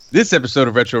This episode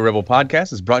of Retro Rebel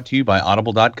Podcast is brought to you by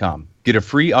Audible.com. Get a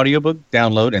free audiobook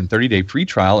download and 30-day free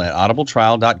trial at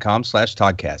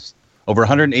audibletrial.com/Toddcast. Over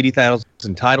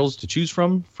 180,000 titles to choose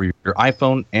from for your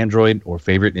iPhone, Android, or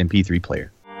favorite MP3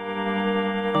 player.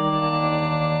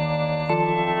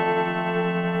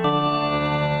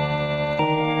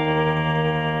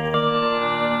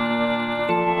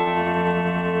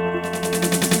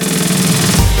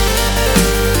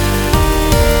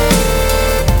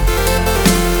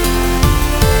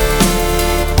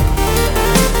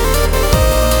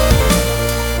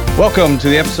 Welcome to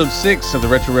the episode 6 of the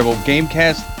Retro Rebel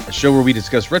Gamecast, a show where we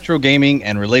discuss retro gaming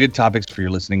and related topics for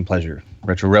your listening pleasure.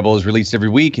 Retro Rebel is released every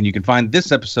week, and you can find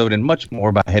this episode and much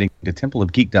more by heading to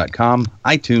templeofgeek.com,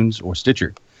 iTunes, or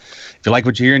Stitcher. If you like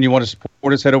what you hear and you want to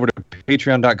support us, head over to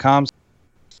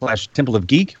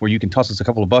patreon.com/templeofgeek, where you can toss us a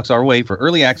couple of bucks our way for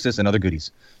early access and other goodies.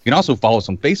 You can also follow us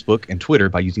on Facebook and Twitter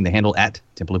by using the handle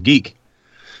 @TempleofGeek.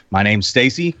 My name's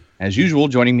Stacy. As usual,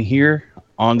 joining me here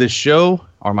on this show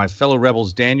are my fellow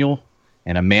rebels Daniel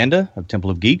and Amanda of Temple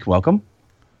of Geek. Welcome.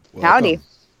 Howdy.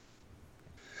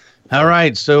 All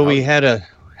right, so we had a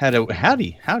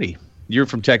howdy. You're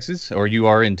from Texas, or you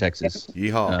are in Texas?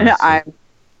 Yeehaw. I'm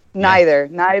neither.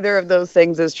 Yeah. Neither of those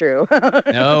things is true.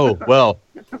 No, well,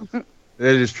 that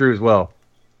is true as well.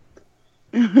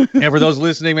 And for those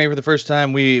listening, maybe for the first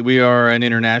time, we are an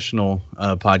international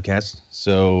podcast.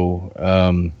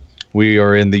 So we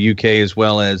are in the UK as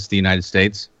well as the United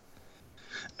States.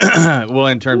 Well,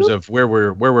 in terms of where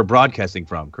we're broadcasting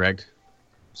from, correct?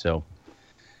 So,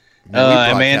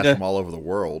 Amanda, from all over the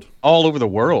world. All over the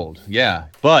world, yeah.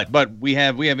 But we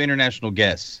have international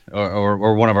guests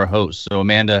or one of our hosts. So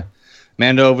Amanda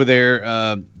over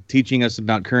there teaching us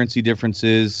about currency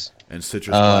differences and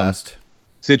Citrus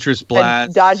Blast,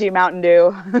 and dodgy Mountain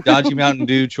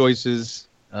Dew choices.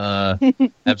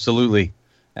 Absolutely.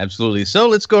 So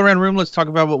let's go around the room. Let's talk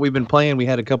about what we've been playing. We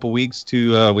had a couple weeks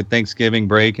to with Thanksgiving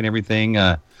break and everything.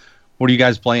 What are you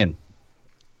guys playing?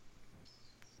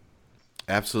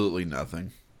 Absolutely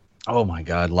nothing. Oh my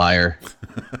God, liar!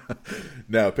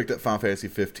 No, I picked up Final Fantasy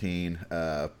 15.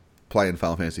 Playing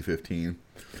Final Fantasy 15.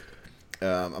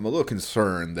 I'm a little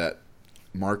concerned that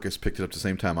Marcus picked it up the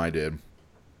same time I did.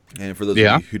 And for those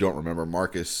of you who don't remember,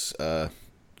 Marcus was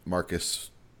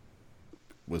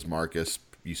Marcus.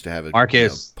 Used to have a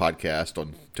podcast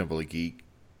on Temple of Geek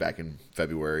back in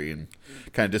February and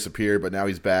kind of disappeared, but now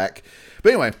he's back.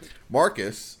 But anyway,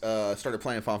 Marcus started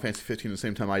playing Final Fantasy 15 the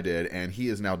same time I did, and he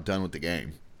is now done with the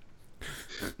game.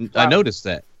 I noticed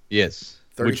that, yes.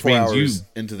 34 hours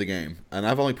into the game, and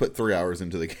I've only put 3 hours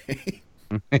into the game.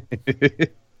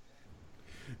 It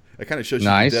kind of shows you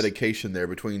the dedication there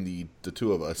between the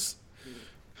two of us.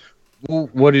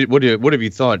 Well, what have you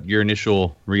thought, your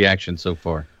initial reaction so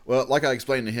far? Well, like I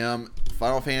explained to him,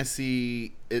 Final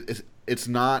Fantasy, it's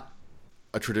not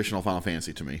a traditional Final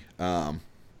Fantasy to me.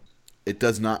 It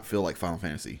does not feel like Final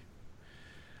Fantasy.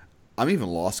 I'm even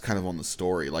lost kind of on the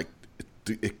story. Like,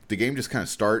 the game just kind of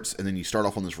starts, and then you start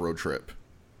off on this road trip.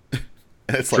 And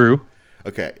it's True.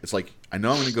 Like, okay, it's like, I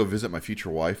know I'm going to go visit my future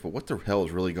wife, but what the hell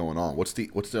is really going on? What's the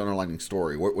underlying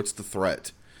story? What's the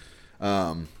threat?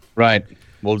 Right.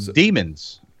 Well,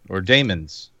 demons or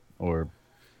daemons or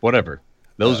whatever.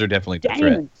 Those are definitely the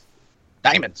threat.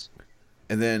 Diamonds.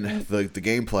 And then the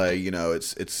gameplay,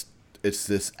 it's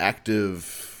this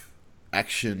active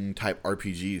action type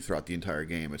RPG throughout the entire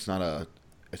game. It's not a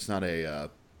what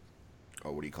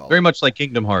do you call it? Very much like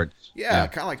Kingdom Hearts. Yeah.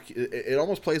 Kind of like it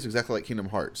almost plays exactly like Kingdom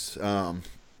Hearts. But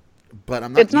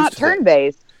I'm not. It's not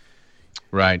turn-based.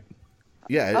 Right.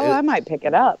 Yeah. I might pick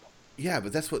it up. Yeah,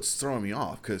 but that's what's throwing me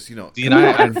off because I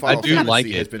do like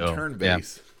it. Has been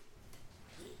turn-based. Yeah.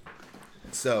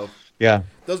 So yeah,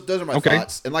 those are my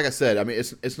thoughts. And like I said, I mean,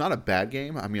 it's not a bad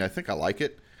game. I mean, I think I like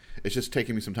it. It's just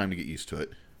taking me some time to get used to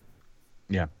it.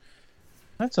 Yeah,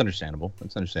 that's understandable.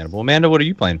 Amanda, what are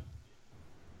you playing?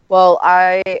 Well,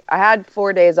 I had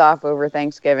 4 days off over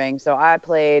Thanksgiving, so I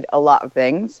played a lot of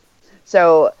things.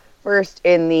 So first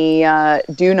in the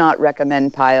do not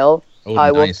recommend pile,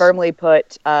 I will firmly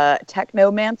put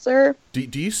Technomancer. Do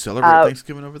you celebrate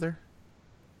Thanksgiving over there?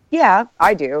 Yeah,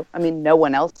 I do. I mean, no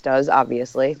one else does,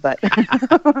 obviously, but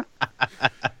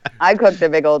I cooked a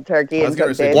big old turkey and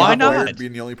cooked it. Why not?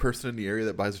 Being the only person in the area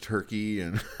that buys a turkey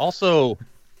and also,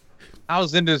 how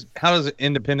does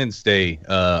Independence Day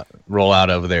roll out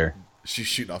over there? She's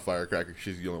shooting off firecrackers.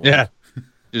 She's the only one. Yeah,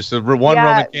 just one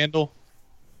Roman candle.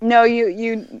 No,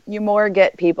 you more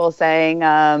get people saying,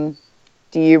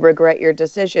 "Do you regret your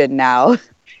decision now?"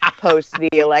 post the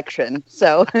election.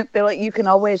 So they're like, you can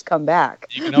always come back.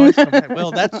 You can always come back.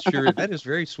 Well, that's true. That is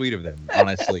very sweet of them,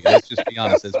 honestly. Let's just be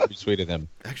honest. That's pretty sweet of them.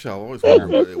 Actually, I always wondered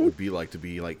what it would be like to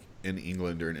be like in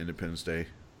England during Independence Day.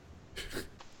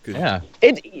 Yeah.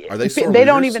 Are they sore They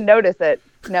don't losers? even notice it.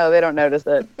 No, they don't notice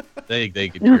it. They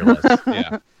could care less.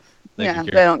 Yeah.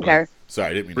 They don't care. Sorry,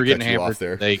 I didn't mean We're to getting cut you hammered. off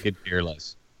there. They could care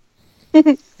less.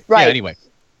 Right. Yeah, anyway.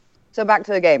 So back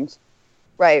to the games.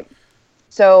 Right.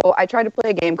 So I tried to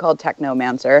play a game called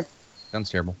Technomancer. Sounds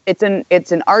terrible. It's an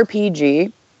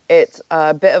RPG. It's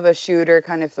a bit of a shooter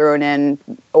kind of thrown in,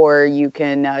 or you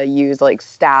can use like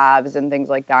stabs and things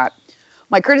like that.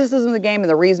 My criticism of the game and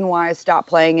the reason why I stopped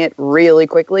playing it really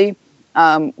quickly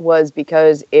was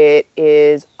because it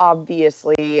is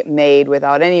obviously made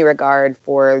without any regard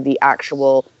for the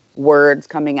actual words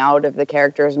coming out of the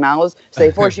characters' mouths. So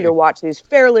they force you to watch these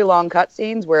fairly long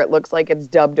cutscenes where it looks like it's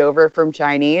dubbed over from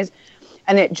Chinese.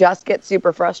 And it just gets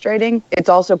super frustrating. It's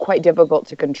also quite difficult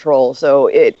to control.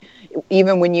 So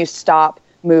even when you stop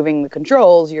moving the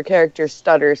controls, your character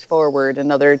stutters forward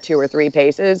another 2 or 3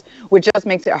 paces, which just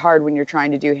makes it hard when you're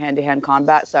trying to do hand-to-hand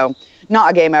combat. So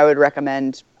not a game I would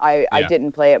recommend. I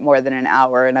didn't play it more than an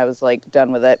hour, and I was like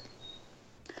done with it.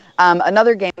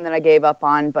 Another game that I gave up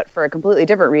on, but for a completely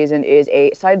different reason, is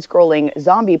a side-scrolling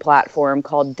zombie platform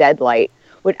called Deadlight,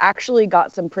 which actually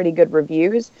got some pretty good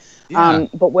reviews. Yeah.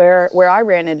 But where I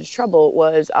ran into trouble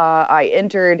was I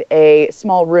entered a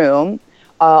small room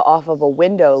off of a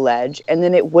window ledge, and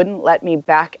then it wouldn't let me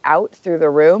back out through the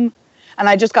room. And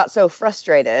I just got so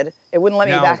frustrated, it wouldn't let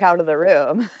me back out of the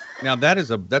room. Now that's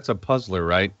a puzzler,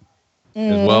 right?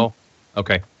 As well?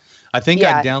 Okay. I think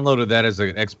I downloaded that as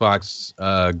an Xbox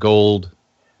Gold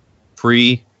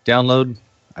free download.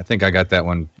 I think I got that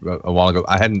one a while ago.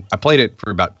 I played it for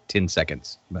about 10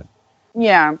 seconds, but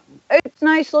yeah, it's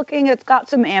nice looking. It's got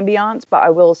some ambiance, but I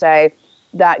will say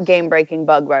that game-breaking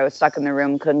bug where I was stuck in the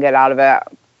room, couldn't get out of it.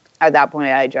 At that point,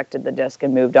 I ejected the disc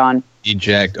and moved on.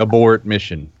 Abort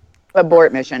mission.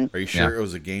 Abort mission. Are you sure it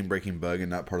was a game-breaking bug and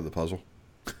not part of the puzzle?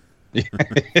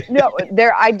 No,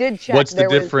 I did check. What's the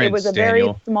difference, it was a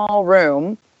Daniel? very small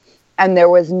room, and there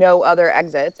was no other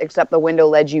exits except the window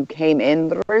ledge you came in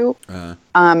through.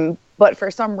 But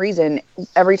for some reason,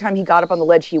 every time he got up on the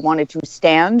ledge, he wanted to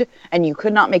stand, and you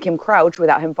could not make him crouch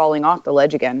without him falling off the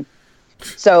ledge again.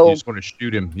 So you just want to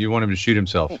shoot him. You want him to shoot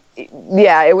himself.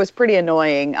 Yeah, it was pretty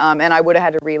annoying, and I would have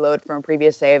had to reload from a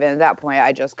previous save, and at that point,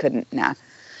 I just couldn't.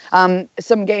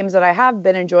 Some games that I have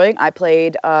been enjoying, I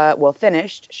played,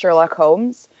 finished Sherlock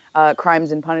Holmes,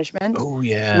 Crimes and Punishment. Oh,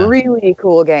 yeah. Really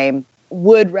cool game.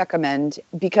 Would recommend,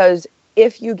 because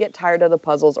if you get tired of the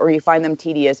puzzles or you find them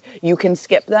tedious, you can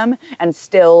skip them and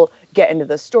still get into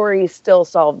the story, still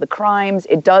solve the crimes.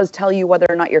 It does tell you whether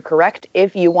or not you're correct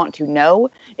if you want to know.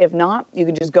 If not, you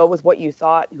can just go with what you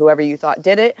thought, whoever you thought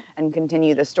did it, and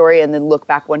continue the story, and then look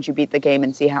back once you beat the game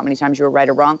and see how many times you were right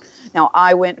or wrong. Now,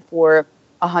 I went for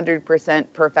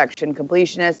 100% perfection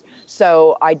completionist.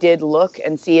 So I did look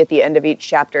and see at the end of each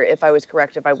chapter if I was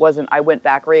correct. If I wasn't, I went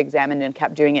back, re-examined, and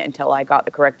kept doing it until I got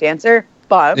the correct answer.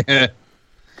 But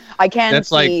I can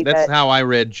see that's how I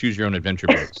read Choose Your Own Adventure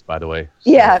books, by the way. So.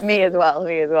 Yeah, me as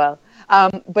well.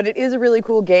 But it is a really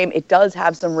cool game. It does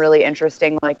have some really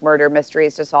interesting murder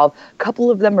mysteries to solve. A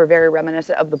couple of them are very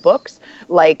reminiscent of the books,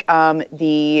 like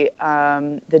the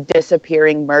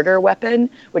disappearing murder weapon,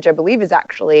 which I believe is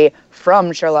actually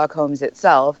from Sherlock Holmes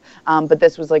itself. But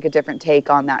this was a different take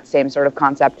on that same sort of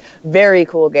concept. Very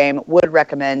cool game. Would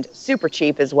recommend. Super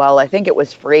cheap as well. I think it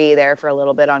was free there for a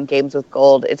little bit on Games with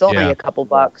Gold. It's only a couple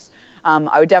bucks.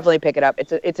 I would definitely pick it up.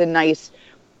 It's a nice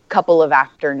couple of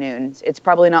afternoons. It's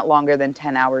probably not longer than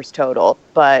 10 hours total,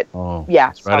 but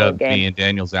it's right up me and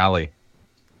Daniel's alley.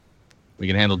 We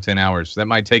can handle 10 hours. That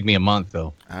might take me a month,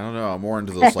 though. I don't know. I'm more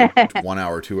into those 1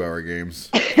 hour, 2 hour games.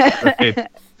 You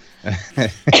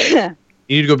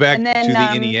need to go back to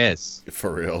the NES.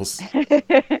 For reals.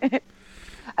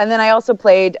 And then I also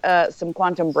played some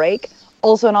Quantum Break.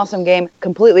 Also an awesome game,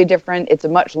 completely different. It's a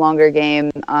much longer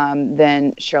game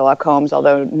than Sherlock Holmes,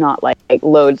 although not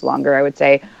loads longer, I would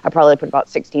say. I probably put about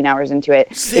 16 hours into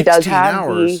it. 16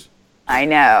 hours? I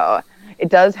know. It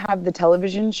does have the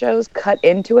television shows cut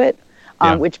into it,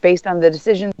 which based on the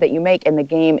decisions that you make in the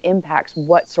game impacts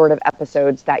what sort of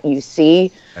episodes that you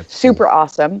see. That's super cool.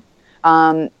 Awesome.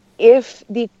 If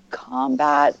the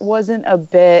combat wasn't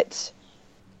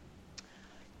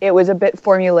it was a bit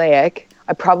formulaic,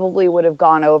 I probably would have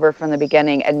gone over from the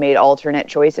beginning and made alternate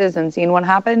choices and seen what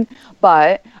happened.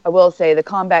 But I will say the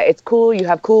combat, it's cool. You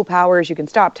have cool powers. You can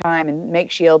stop time and make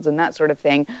shields and that sort of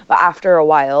thing. But after a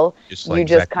while, you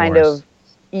just kind of,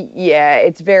 Yeah,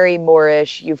 it's very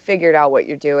Moorish. You figured out what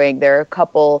you're doing. There are a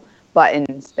couple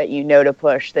buttons that you know to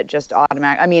push that just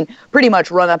automatic. I mean, pretty much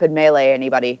run up and melee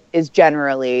anybody is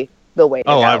generally the way to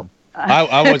go.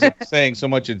 I wasn't saying so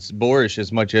much it's boorish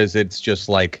as much as it's just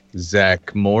like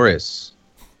Zach Morris.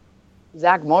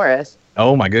 Zach Morris?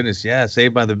 Oh, my goodness. Yeah,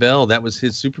 Saved by the Bell. That was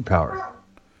his superpower.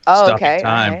 Oh, Stopping okay.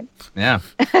 time. Right.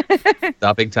 Yeah.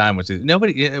 Stopping time was it.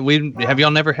 Nobody. Have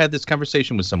y'all never had this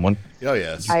conversation with someone? Oh,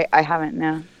 yes. I haven't,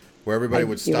 no. Where everybody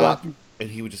would stop and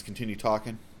he would just continue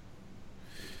talking.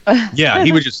 Yeah,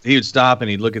 he would stop and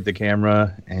he'd look at the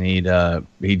camera and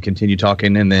he'd continue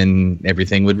talking and then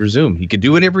everything would resume. He could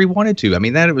do whatever he wanted to. I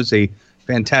mean, that was a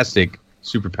fantastic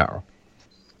superpower.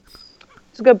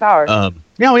 It's a good power.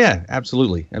 Yeah,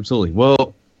 absolutely.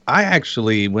 Well, I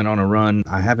actually went on a run.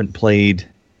 I haven't played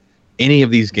any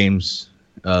of these games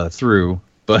through,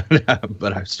 but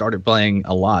I started playing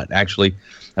a lot. Actually,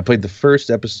 I played the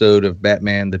first episode of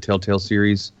Batman: The Telltale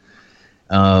Series.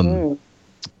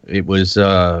 It was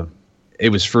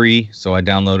free, so I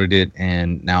downloaded it,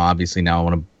 and now I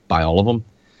want to buy all of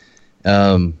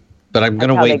them. But I'm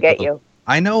gonna wait. They get you.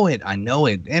 I know it,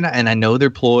 and I know their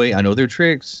ploy, I know their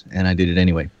tricks, and I did it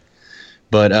anyway.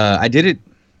 But I did it.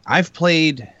 I've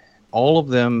played all of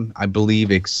them, I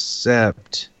believe,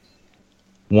 except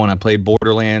one. I played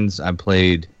Borderlands. I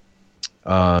played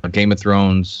Game of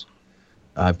Thrones.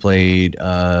 I played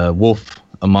Wolf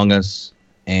Among Us.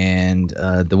 And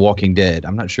The Walking Dead.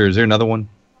 I'm not sure. Is there another one?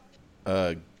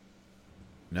 No,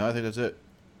 I think that's it.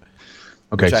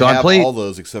 Okay, so I played all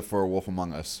those except for Wolf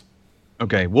Among Us.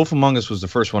 Okay, Wolf Among Us was the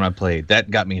first one I played. That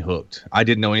got me hooked. I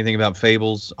didn't know anything about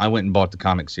Fables. I went and bought the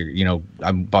comic series. You know,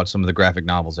 I bought some of the graphic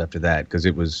novels after that because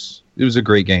it was a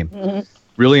great game. Mm-hmm.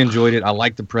 Really enjoyed it. I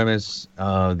liked the premise,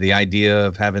 the idea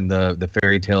of having the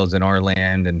fairy tales in our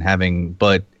land and having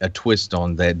but a twist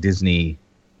on that Disney.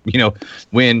 You know,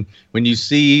 when you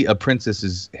see a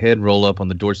princess's head roll up on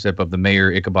the doorstep of the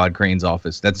Mayor Ichabod Crane's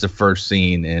office, that's the first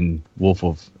scene in Wolf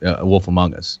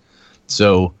Among Us.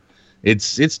 So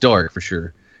it's dark for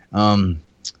sure.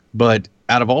 But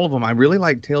out of all of them, I really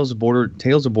like Tales of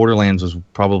Borderlands was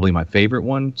probably my favorite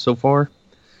one so far.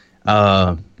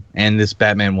 And this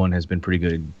Batman one has been pretty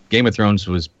good. Game of Thrones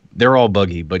they're all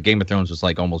buggy, but Game of Thrones was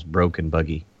like almost broken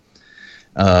buggy.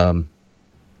 So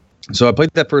I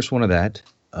played that first one of that.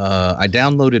 I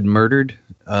downloaded Murdered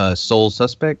Soul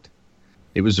Suspect.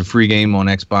 It was a free game on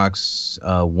Xbox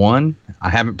One. I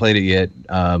haven't played it yet,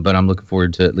 but I'm looking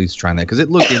forward to at least trying that because it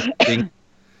looked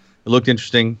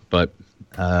interesting. But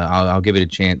I'll give it a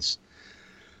chance.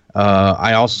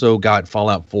 I also got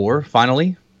Fallout 4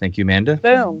 finally. Thank you, Amanda.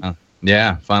 Boom.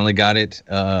 Yeah, finally got it.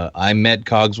 I met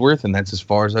Cogsworth, and that's as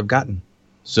far as I've gotten.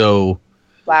 So.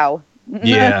 Wow.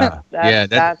 Yeah,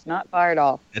 that's not far at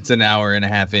all. It's an hour and a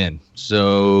half in.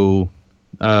 So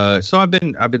I've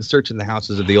been searching the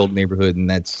houses of the old neighborhood, and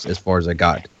that's as far as I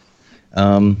got.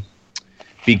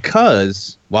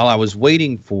 Because while I was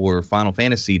waiting for Final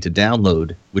Fantasy to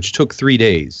download, which took 3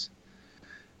 days,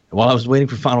 while I was waiting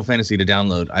for Final Fantasy to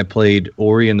download, I played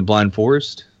Ori and the Blind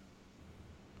Forest.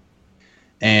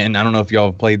 And I don't know if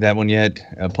y'all have played that one yet,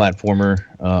 a platformer.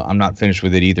 I'm not finished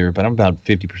with it either, but I'm about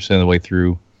 50% of the way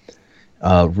through.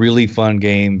 Really fun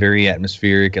game, very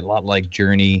atmospheric, a lot like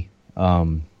Journey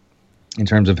in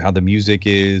terms of how the music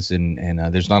is, and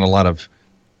there's not a lot of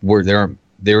word.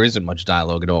 There isn't much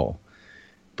dialogue at all.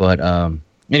 But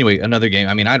anyway, another game.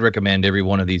 I mean, I'd recommend every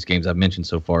one of these games I've mentioned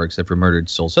so far, except for Murdered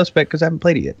Soul Suspect, because I haven't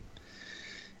played it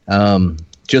yet.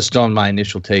 Just on my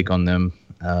initial take on them,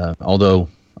 although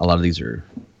a lot of these are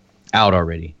out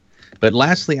already. But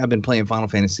lastly, I've been playing Final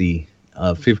Fantasy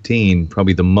 15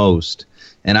 probably the most.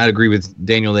 And I'd agree with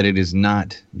Daniel that it is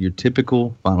not your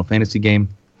typical Final Fantasy game,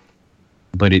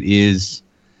 but it is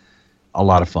a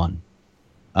lot of fun.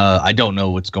 I don't know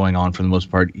what's going on for the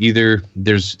most part either.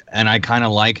 And I kind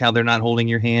of like how they're not holding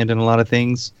your hand in a lot of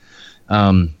things.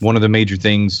 One of the major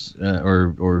things,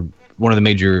 or one of the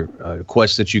major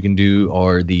quests that you can do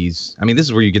are these. I mean, this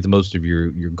is where you get the most of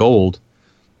your gold,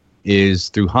 is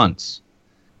through hunts.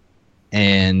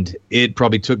 And it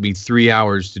probably took me 3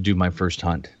 hours to do my first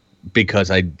hunt. Because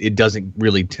it doesn't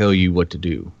really tell you what to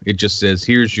do. It just says,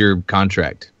 here's your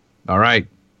contract. All right,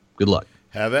 good luck.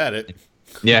 Have at it.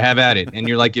 Yeah, have at it. And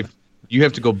you're like, if you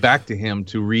have to go back to him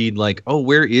to read like, oh,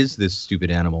 where is this stupid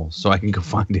animal? So I can go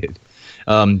find it.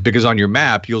 Because on your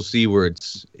map, you'll see where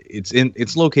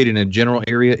it's located in a general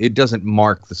area. It doesn't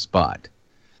mark the spot.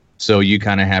 So you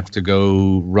kind of have to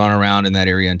go run around in that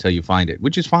area until you find it,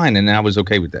 which is fine. And I was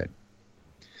okay with that.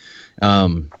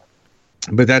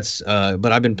 but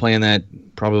I've been playing that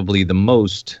probably the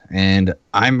most, and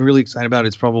I'm really excited about it.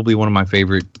 It's probably one of my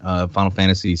favorite Final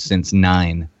Fantasy since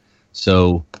 9.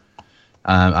 So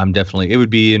I'm definitely, it would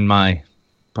be in my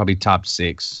probably top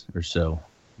 6 or so.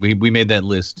 We made that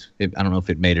list. I don't know if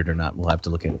it made it or not. We'll have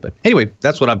to look at it. But anyway,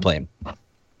 that's what I'm playing.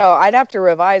 Oh, I'd have to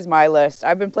revise my list.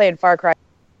 I've been playing Far Cry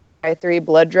 3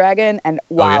 Blood Dragon, and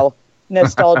wow,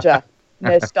 nostalgia.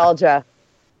 Nostalgia.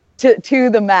 To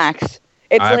the max.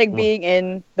 It's like being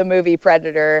in the movie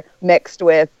Predator mixed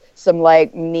with some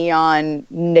like neon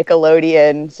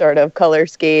Nickelodeon sort of color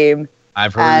scheme.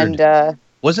 I've heard. And,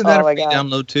 wasn't that a free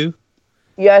download too?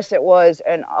 Yes, it was.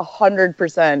 And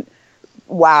 100%.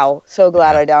 Wow. So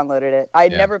glad I downloaded it.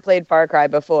 I'd never played Far Cry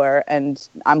before, and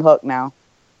I'm hooked now.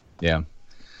 Yeah.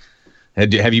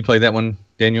 Have you played that one,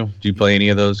 Daniel? Do you play any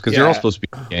of those? Because they're all supposed to be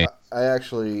games. I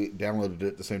actually downloaded it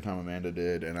at the same time Amanda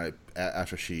did, and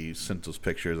after she sent those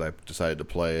pictures, I decided to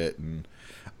play it, and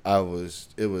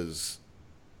it was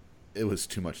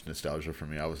too much nostalgia for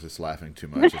me. I was just laughing too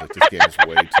much. I was like, this game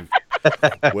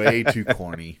is way too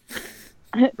corny.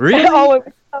 Really? Oh, it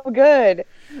was so good.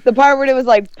 The part where it was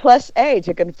like, press A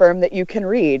to confirm that you can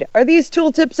read. Are these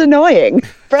tooltips annoying?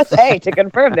 Press A to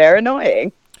confirm they're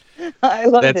annoying. I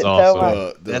loved it so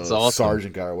much. That's awesome.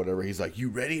 Sergeant guy or whatever, he's like, you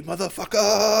ready,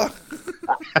 motherfucker?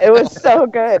 It was so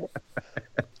good.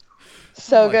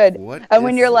 So good. And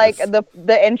when you're like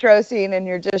the intro scene and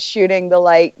you're just shooting the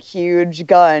like huge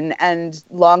gun and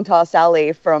Long Tall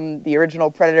Sally from the original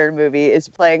Predator movie is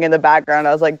playing in the background,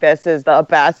 I was like, this is the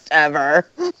best ever.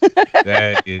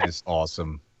 That is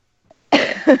awesome.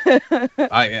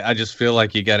 I just feel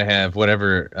like you got to have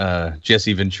whatever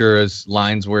Jesse Ventura's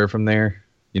lines were from there.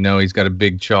 You know, he's got a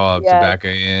big chaw of tobacco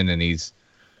in, and he's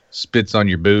spits on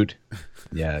your boot.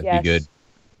 Yeah, it'd be good.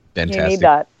 Fantastic. You need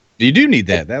that. You do need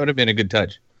that. That would have been a good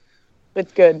touch.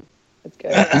 It's good. It's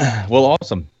good. Well,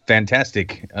 awesome.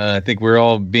 Fantastic. I think we're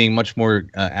all being much more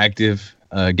active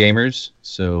gamers.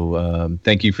 So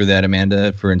thank you for that,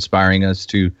 Amanda, for inspiring us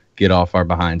to get off our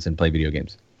behinds and play video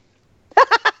games.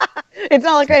 It's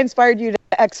not like I inspired you to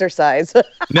exercise.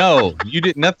 No, you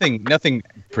did nothing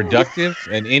productive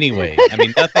in any way. I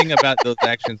mean, nothing about those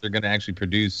actions are going to actually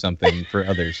produce something for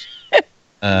others.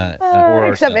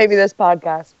 Except maybe this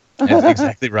podcast. That's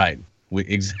exactly right.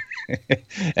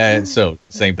 So,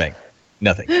 same thing.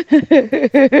 Nothing.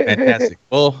 Fantastic.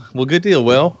 Well, good deal.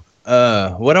 Well,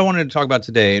 what I wanted to talk about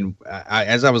today, and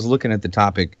as I was looking at the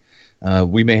topic,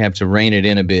 we may have to rein it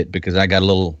in a bit because I got a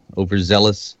little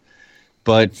overzealous.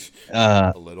 But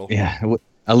a little, yeah,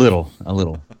 a little,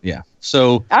 yeah.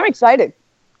 So I'm excited.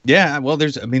 Yeah, well,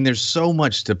 there's so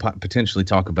much to potentially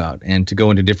talk about and to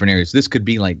go into different areas. This could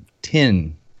be like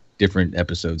 10 different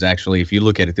episodes, actually, if you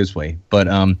look at it this way. But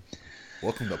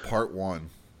welcome to part 1.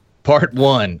 Part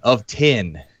 1 of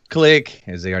 10. Click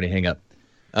as they already hang up.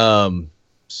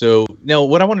 So now,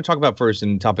 what I want to talk about first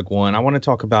in topic 1, I want to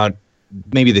talk about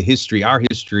maybe the history, our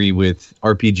history with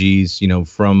RPGs. You know,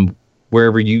 from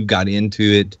wherever you got into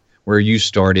it, where you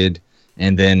started,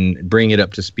 and then bring it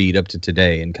up to speed, up to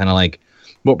today, and kind of like,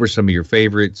 what were some of your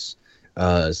favorites,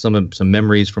 some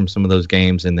memories from some of those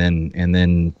games, and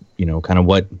then you know, kind of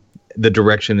what the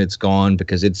direction it's gone,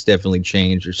 because it's definitely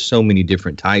changed. There's so many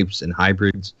different types and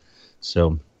hybrids.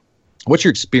 So, what's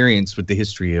your experience with the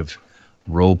history of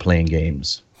role-playing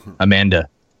games, Amanda?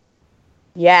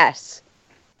 Yes.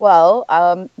 Well,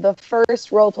 the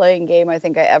first role-playing game I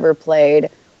think I ever played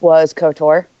was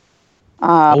KOTOR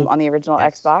on the original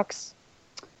Xbox.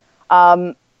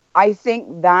 I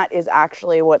think that is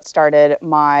actually what started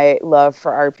my love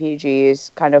for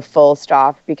RPGs, kind of full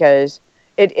stop, because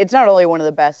it's not only one of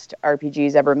the best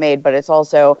RPGs ever made, but it's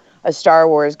also a Star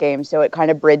Wars game, so it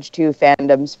kind of bridged two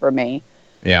fandoms for me.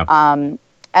 Yeah. And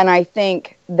I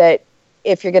think that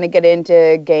if you're going to get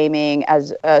into gaming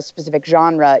as a specific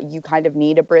genre, you kind of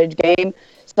need a bridge game,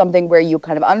 something where you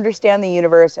kind of understand the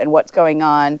universe and what's going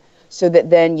on, so that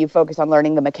then you focus on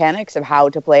learning the mechanics of how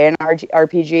to play an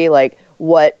RPG, like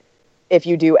what if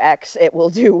you do X, it will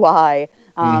do Y.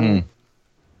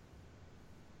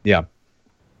 Yeah.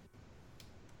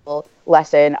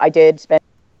 Lesson. I did spend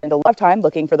a lot of time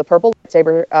looking for the purple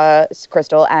lightsaber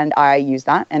crystal, and I used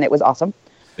that, and it was awesome.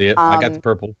 Yeah, I got the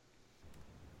purple.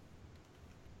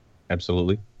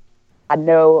 Absolutely. I had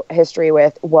no history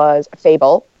with was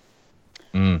Fable.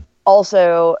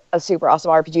 Also a super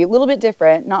awesome RPG, a little bit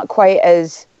different, not quite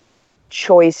as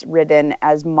choice-ridden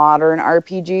as modern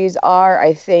RPGs are.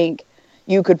 I think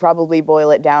you could probably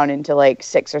boil it down into like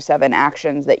 6 or 7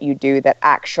 actions that you do that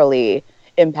actually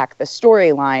impact the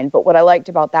storyline. But what I liked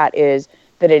about that is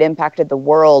that it impacted the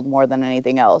world more than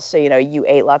anything else. So, you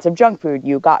ate lots of junk food,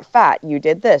 you got fat, you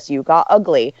did this, you got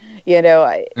ugly.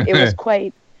 It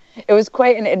was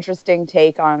quite an interesting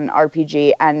take on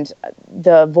RPG, and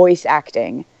the voice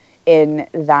acting in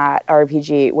that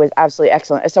RPG was absolutely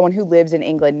excellent. As someone who lives in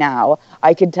England now,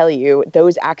 I can tell you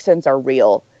those accents are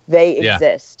real. They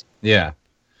exist. Yeah.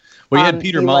 Well, you had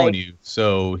Peter Molyneux,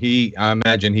 so I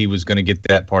imagine he was going to get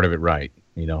that part of it right,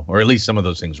 or at least some of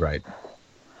those things right.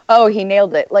 Oh, he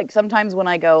nailed it. Like sometimes when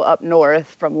I go up north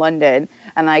from London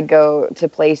and I go to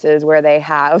places where they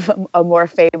have a more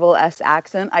Fable-esque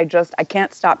accent, I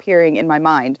can't stop hearing in my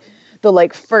mind the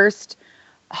first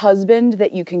husband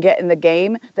that you can get in the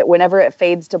game, that whenever it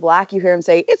fades to black, you hear him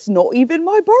say, "It's not even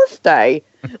my birthday."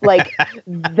 Like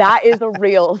that is a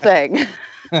real thing.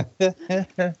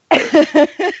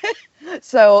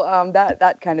 So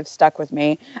that kind of stuck with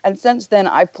me. And since then,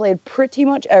 I've played pretty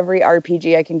much every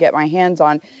RPG I can get my hands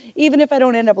on. Even if I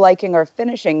don't end up liking or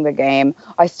finishing the game,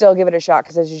 I still give it a shot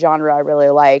because it's a genre I really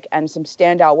like. And some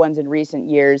standout ones in recent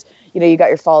years, you got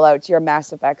your Fallouts, your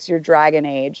Mass Effects, your Dragon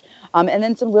Age, and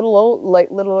then some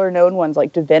littler known ones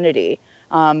like Divinity,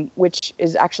 which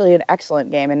is actually an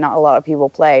excellent game and not a lot of people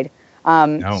played.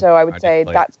 So I would say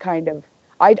that's kind of...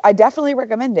 I definitely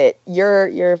recommend it.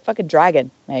 You're a fucking dragon,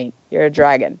 mate. You're a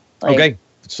dragon. Okay,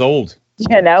 sold.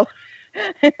 Sold.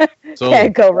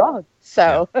 Can't go wrong.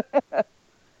 So, yeah.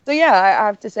 So yeah, I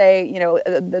have to say,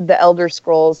 the Elder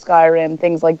Scrolls, Skyrim,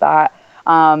 things like that.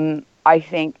 I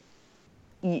think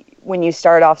when you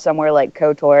start off somewhere like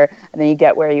KOTOR, and then you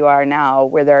get where you are now,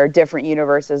 where there are different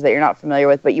universes that you're not familiar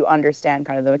with, but you understand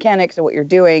kind of the mechanics of what you're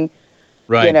doing.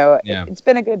 Right. It's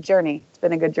been a good journey.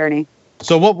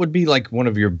 So what would be one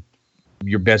of your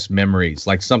best memories?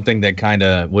 Like something that kind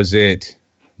of, was it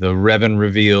the Revan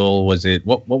reveal? Was it,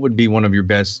 what would be one of your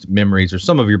best memories or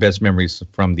some of your best memories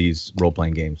from these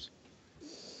role-playing games?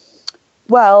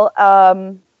 Well,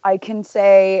 I can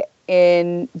say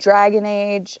in Dragon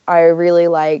Age, I really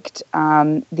liked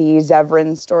the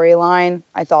Zevran storyline.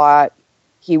 I thought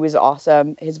he was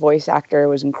awesome. His voice actor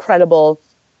was incredible.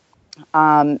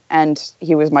 And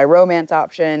he was my romance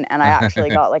option, and I actually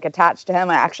got attached to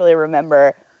him. I actually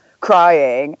remember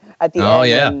crying at the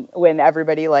end when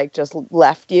everybody just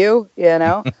left you,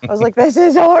 I was like, this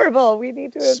is horrible. We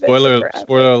need to spoiler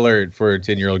alert for a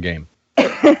 10-year-old game.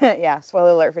 Yeah,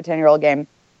 spoiler alert for a 10-year-old game.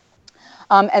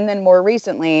 And then more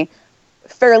recently,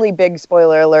 fairly big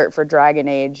spoiler alert for Dragon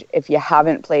Age. If you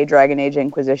haven't played Dragon Age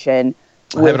Inquisition,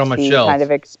 I have it on my shelf. Kind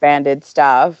of expanded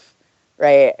stuff,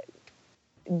 right?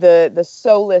 The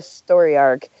Solas story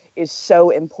arc is so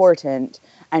important,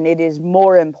 and it is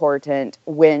more important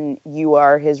when you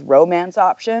are his romance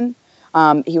option.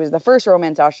 He was the first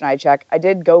romance option I checked. I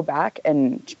did go back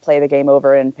and play the game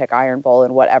over and pick Iron Bull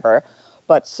and whatever,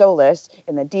 but Solas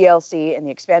in the DLC, in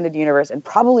the expanded universe, and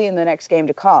probably in the next game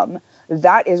to come,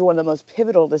 that is one of the most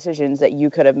pivotal decisions that you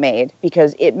could have made,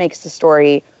 because it makes the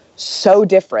story so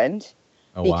different.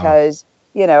 Because,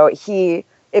 he...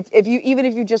 If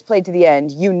you just played to the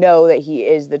end, that he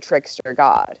is the trickster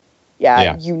god.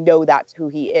 Yeah. That's who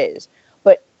he is.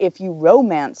 But if you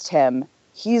romanced him,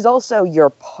 he's also your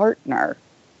partner.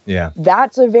 Yeah.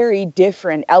 That's a very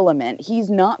different element. He's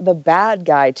not the bad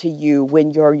guy to you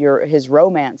when you're his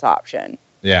romance option.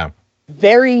 Yeah.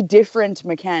 Very different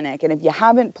mechanic. And if you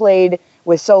haven't played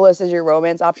with Solas as your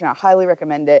romance option, I highly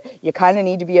recommend it. You kind of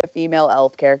need to be a female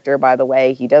elf character, by the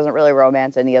way. He doesn't really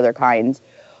romance any other kinds.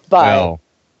 But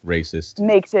racist.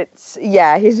 Makes it,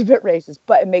 he's a bit racist,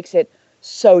 but it makes it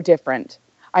so different.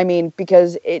 I mean,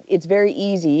 because it's very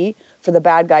easy for the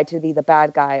bad guy to be the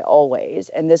bad guy always.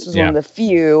 And this is one of the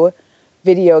few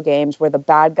video games where the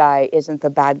bad guy isn't the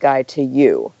bad guy to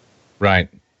you. Right.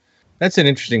 That's an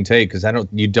interesting take, because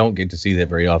you don't get to see that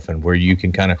very often, where you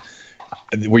can kind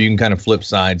of flip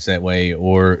sides that way,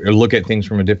 or look at things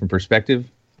from a different perspective.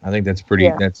 I think that's pretty.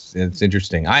 Yeah. It's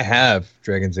interesting. I have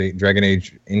Dragon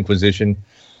Age Inquisition.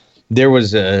 There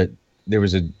was a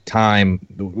time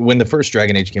when the first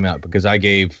Dragon Age came out, because I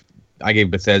gave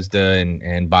Bethesda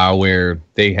and BioWare,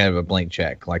 they have a blank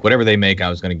check. Like whatever they make, I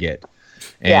was going to get.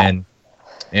 And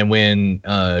when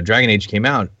Dragon Age came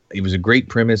out, it was a great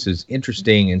premise, it's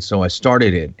interesting, and so I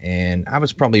started it, and I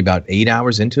was probably about 8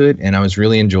 hours into it, and I was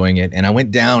really enjoying it. And I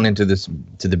went down to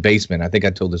the basement. I think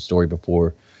I told this story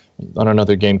before on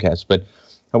another Gamecast, but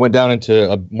I went down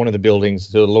into one of the buildings,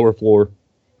 to the lower floor,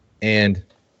 and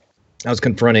I was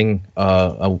confronting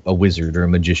a wizard or a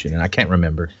magician, and I can't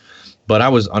remember, but I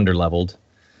was underleveled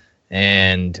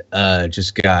and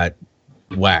just got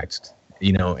waxed.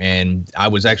 and I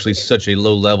was actually such a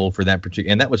low level for that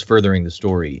particular, and that was furthering the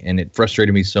story, and it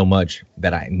frustrated me so much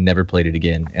that I never played it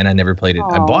again, and I never played it.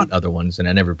 I bought other ones, and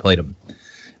I never played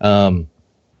them.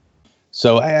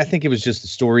 So I think it was just the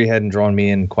story hadn't drawn me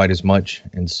in quite as much,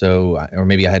 and so, or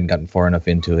maybe I hadn't gotten far enough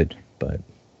into it, but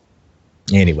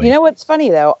anyway. You know what's funny,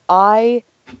 though? I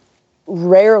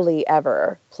rarely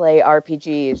ever play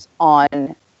RPGs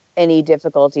on any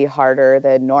difficulty harder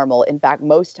than normal. In fact,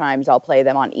 most times I'll play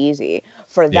them on easy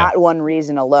for that one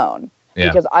reason alone. Yeah.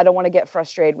 Because I don't want to get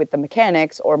frustrated with the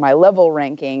mechanics or my level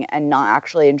ranking and not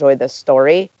actually enjoy the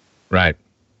story. Right.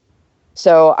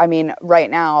 So, I mean, right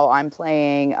now I'm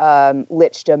playing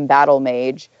Lichdom Battle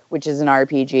Mage, which is an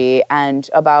RPG, and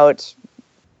about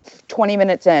 20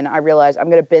 minutes in, I realized I'm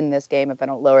going to bin this game if I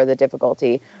don't lower the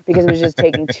difficulty, because it was just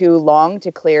taking too long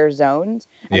to clear zones,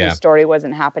 and the story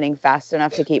wasn't happening fast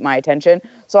enough to keep my attention.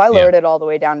 So I lowered it all the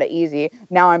way down to easy.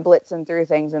 Now I'm blitzing through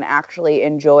things and actually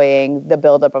enjoying the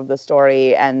buildup of the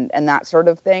story and that sort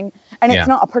of thing. And it's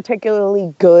not a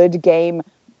particularly good game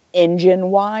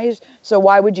engine-wise, so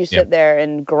why would you sit there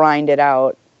and grind it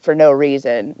out for no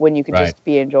reason when you could just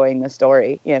be enjoying the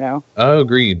story, Oh,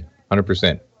 agreed.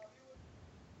 100%.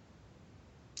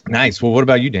 Nice. Well, what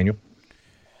about you, Daniel?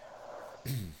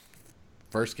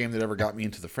 First game that ever got me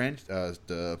into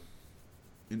the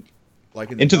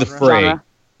into the fray. Genre.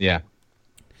 Yeah.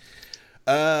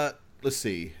 Let's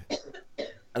see.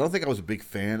 I don't think I was a big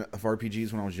fan of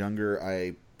RPGs when I was younger.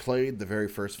 I played the very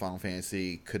first Final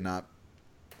Fantasy, could not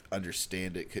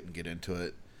understand it, couldn't get into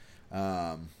it.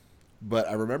 But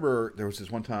I remember there was this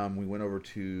one time we went over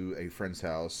to a friend's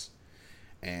house,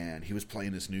 and he was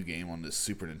playing this new game on this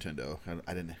Super Nintendo.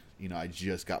 I didn't, I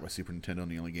just got my Super Nintendo, and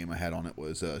the only game I had on it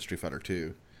was Street Fighter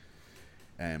 2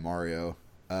 and Mario.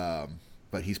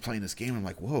 But he's playing this game, and I'm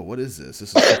like, whoa, what is this?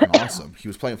 This is freaking awesome. He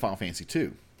was playing Final Fantasy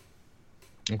 2.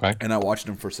 Okay. And I watched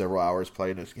him for several hours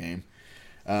playing this game.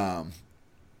 I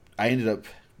ended up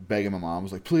begging my mom. I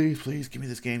was like, please, give me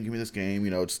this game.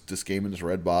 It's this game in this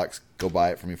red box. Go buy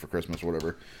it for me for Christmas or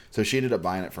whatever. So she ended up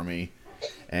buying it for me.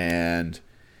 And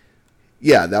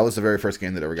yeah, that was the very first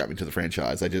game that ever got me to the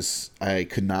franchise. I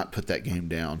could not put that game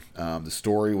down. The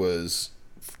story was,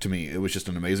 to me, it was just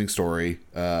an amazing story.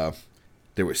 There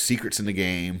were secrets in the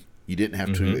game. You didn't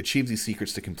have to achieve these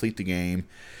secrets to complete the game.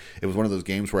 It was one of those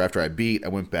games where after I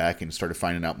went back and started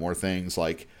finding out more things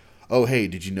like, oh, hey,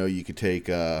 did you know you could take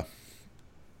Odin,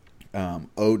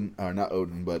 or not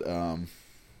Odin, but I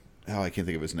can't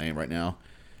think of his name right now.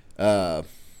 The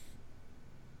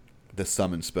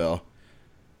summon spell.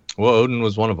 Well, Odin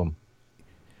was one of them.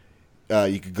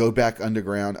 You could go back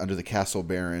underground under the Castle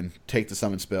Baron, take the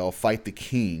summon spell, fight the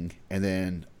king, and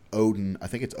then Odin, I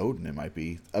think it's Odin it might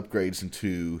be, upgrades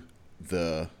into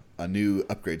a new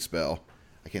upgrade spell.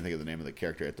 I can't think of the name of the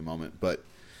character at the moment, but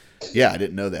yeah, I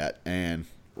didn't know that, and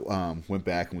went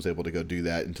back and was able to go do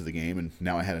that into the game, and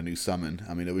now I had a new summon.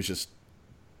 I mean, it was just,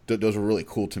 those were really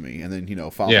cool to me. And then,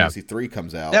 Final Fantasy 3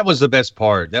 comes out. That was the best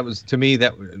part. That was, to me,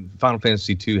 that Final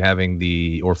Fantasy 2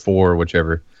 having or 4,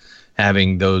 whichever,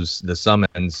 having the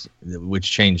summons, which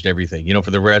changed everything.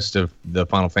 For the rest of the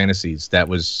Final Fantasies, that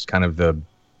was kind of the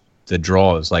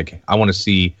draw. It's like, I want to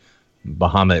see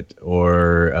Bahamut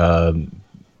or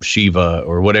Shiva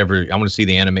or whatever. I want to see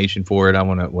the animation for it. I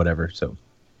want to whatever. So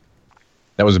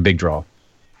that was a big draw.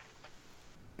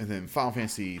 And then Final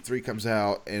Fantasy 3 comes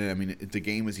out, and I mean, the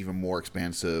game is even more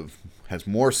expansive, has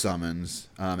more summons.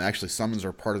 Actually, summons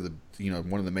are part of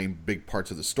one of the main big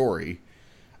parts of the story.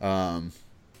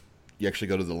 You actually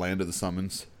go to the land of the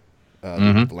summons,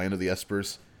 the land of the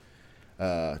Espers.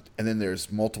 And then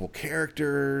there's multiple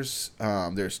characters.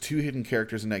 There's 2 hidden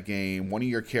characters in that game. One of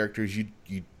your characters, you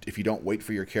if you don't wait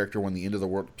for your character when the end of the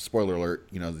world, spoiler alert,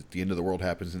 the end of the world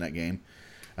happens in that game.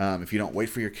 If you don't wait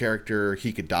for your character,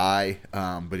 he could die.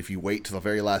 But if you wait till the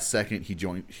very last second, he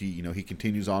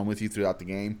continues on with you throughout the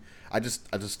game. I just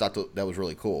thought that was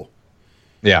really cool.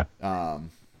 Yeah.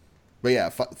 But yeah,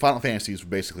 Final Fantasy is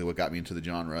basically what got me into the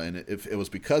genre, and it was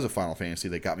because of Final Fantasy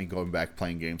that got me going back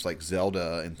playing games like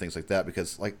Zelda and things like that,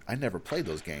 because I never played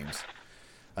those games.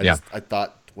 I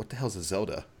thought, what the hell is a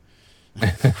Zelda?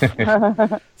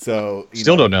 So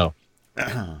still don't know.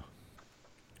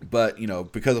 But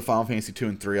because of Final Fantasy 2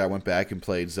 and 3, I went back and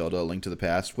played Zelda: A Link to the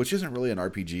Past, which isn't really an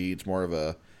RPG. It's more of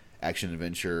a action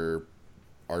adventure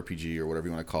RPG or whatever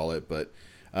you want to call it, but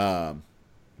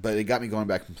it got me going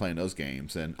back and playing those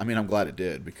games, and I mean, I'm glad it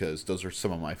did, because those are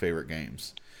some of my favorite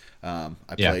games. I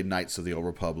played Knights of the Old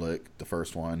Republic, the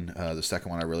first one. The second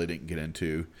one I really didn't get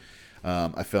into.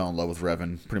 I fell in love with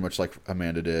Revan, pretty much like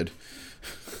Amanda did.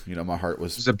 My heart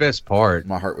was... It was the best part.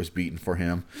 My heart was beating for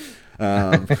him.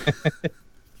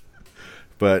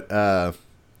 But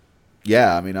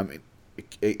yeah, I mean,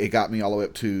 it got me all the way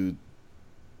up to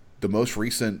the most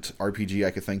recent RPG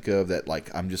I could think of that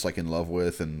like I'm just like in love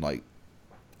with, and like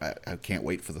I can't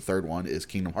wait for the third one is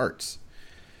Kingdom Hearts.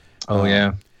 Oh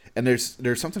yeah. And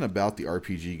there's something about the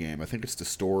RPG game. I think it's the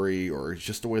story or it's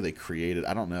just the way they create it.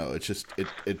 I don't know. It's just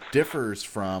it differs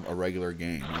from a regular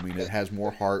game. I mean, it has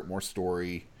more heart, more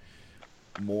story,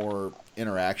 more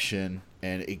interaction,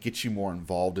 and it gets you more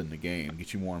involved in the game,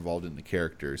 gets you more involved in the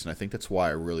characters, and I think that's why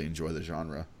I really enjoy the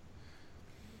genre.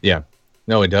 Yeah.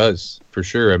 No, it does, for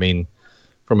sure. I mean,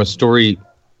 from a story,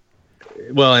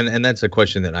 well, and that's a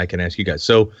question that I can ask you guys.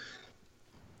 So,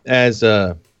 as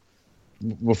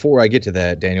before I get to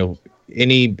that, Daniel,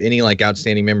 any like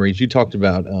outstanding memories? You talked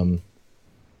about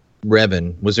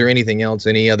Revan. Was there anything else?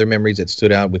 Any other memories that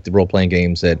stood out with the role playing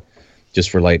games that just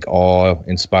for like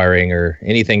awe-inspiring or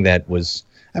anything that was?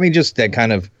 I mean, just that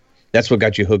kind of. That's what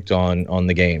got you hooked on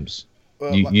the games.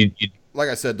 Well, like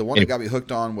I said, the one that got me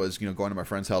hooked on was going to my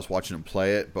friend's house, watching him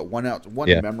play it. But one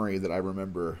memory that I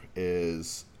remember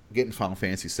is getting Final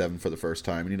Fantasy VII for the first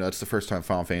time. And that's the first time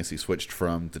Final Fantasy switched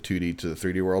from the 2D to the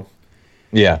 3D world.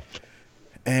 Yeah.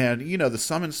 And the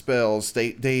summon spells,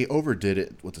 they overdid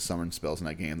it with the summon spells in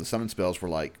that game. The summon spells were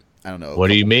like, I don't know. What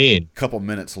do you mean? Couple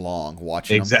minutes long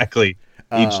watching exactly.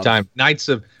 Each time. Knights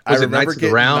of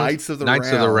the Round? Knights of the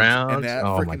Round. And that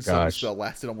freaking summon spell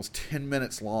lasted almost 10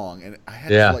 minutes long. And I had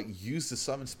to like use the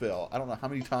summon spell I don't know how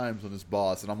many times on this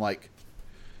boss. And I'm like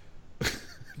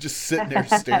just sitting there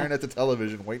staring at the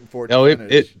television waiting for it to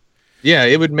finish.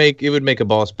 It would make a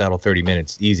boss battle 30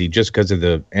 minutes easy just because of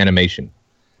the animation.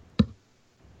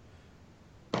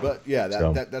 But yeah,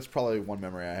 that's probably one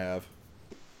memory I have.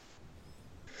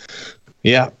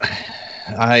 Yeah,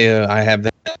 I have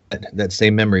that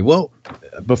same memory. Well,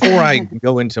 before I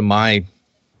go into my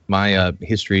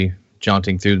history,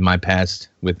 jaunting through my past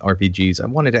with RPGs, I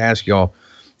wanted to ask y'all,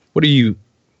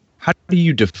 how do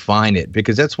you define it?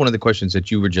 Because that's one of the questions that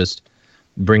you were just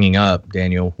bringing up,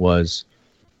 Daniel, was,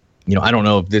 I don't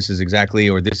know if this is exactly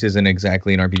or this isn't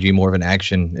exactly an RPG, more of an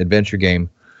action adventure game.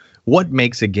 What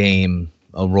makes a game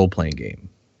a role-playing game?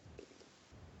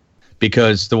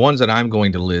 Because the ones that I'm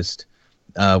going to list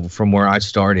from where I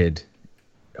started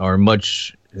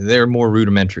they're more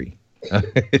rudimentary.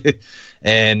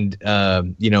 And,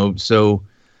 so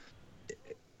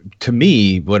to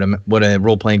me, what a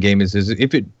role-playing game is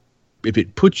if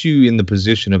it puts you in the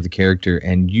position of the character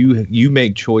and you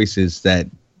make choices that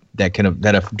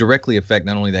directly affect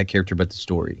not only that character, but the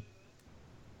story,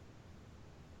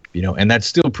 and that's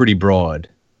still pretty broad,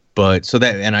 but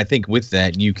and I think with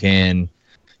that you can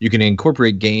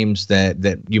incorporate games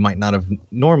that you might not have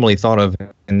normally thought of,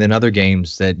 and then other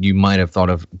games that you might have thought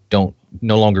of no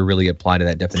longer really apply to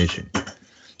that definition.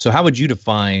 So how would you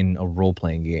define a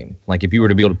role-playing game? Like if you were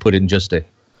to be able to put it in just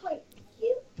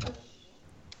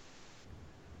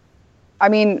I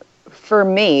mean, for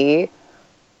me,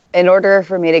 in order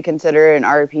for me to consider an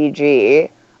RPG,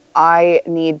 I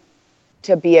need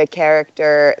to be a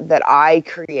character that I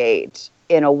create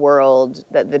in a world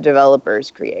that the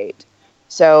developers create.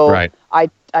 So right.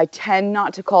 I tend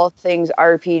not to call things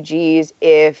RPGs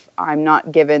if I'm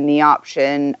not given the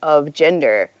option of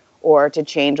gender or to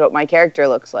change what my character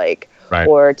looks like, right,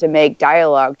 or to make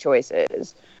dialogue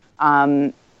choices.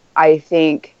 I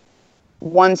think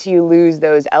once you lose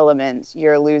those elements,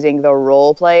 you're losing the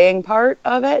role-playing part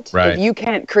of it. Right. If you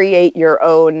can't create your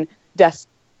own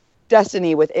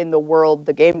destiny within the world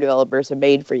the game developers have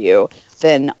made for you,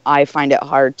 then I find it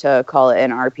hard to call it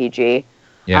an RPG.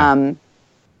 Yeah.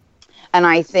 And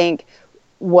I think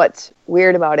what's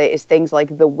weird about it is things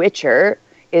like The Witcher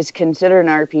is considered an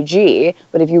RPG,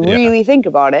 but if you really think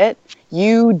about it,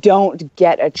 you don't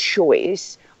get a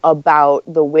choice about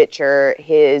The Witcher,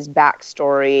 his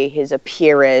backstory, his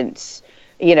appearance.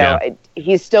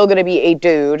 He's still going to be a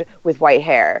dude with white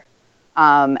hair.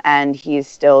 And he's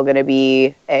still going to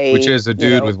be which is a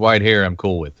dude with white hair I'm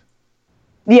cool with.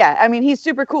 Yeah, I mean, he's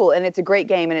super cool, and it's a great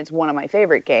game, and it's one of my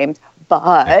favorite games,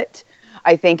 but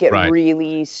I think it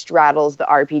really straddles the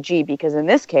RPG, because in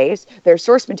this case, their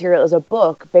source material is a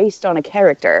book based on a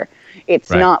character.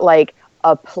 It's not like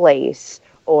a place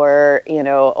or,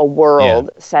 a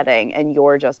world setting, and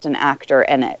you're just an actor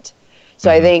in it. So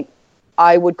I think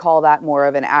I would call that more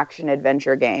of an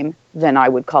action-adventure game than I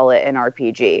would call it an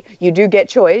RPG. You do get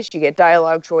choice, you get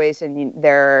dialogue choice, and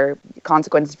there are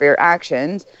consequences for your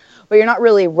actions, but you're not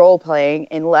really role-playing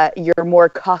unless you're more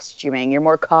costuming, you're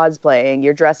more cosplaying,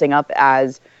 you're dressing up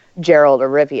as Geralt or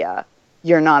Rivia.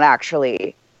 You're not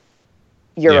actually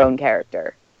your own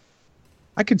character.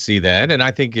 I could see that, and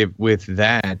I think with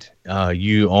that,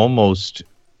 you almost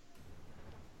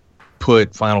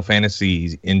put Final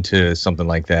Fantasy into something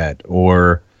like that,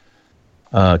 or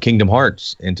Kingdom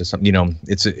Hearts into something. You know,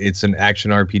 it's an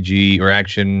action RPG or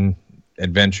action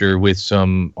adventure with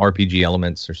some RPG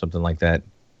elements or something like that.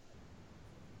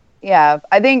 Yeah,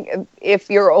 I think if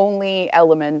your only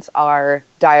elements are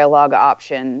dialogue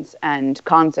options and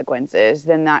consequences,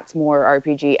 then that's more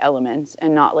RPG elements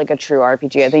and not like a true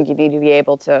RPG. I think you need to be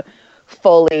able to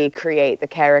fully create the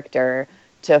character,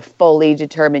 to fully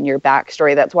determine your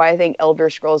backstory. That's why I think Elder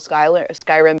Scrolls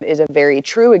Skyrim is a very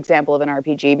true example of an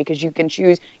RPG, because you can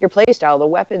choose your playstyle, the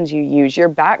weapons you use, your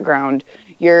background,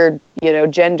 your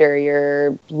gender,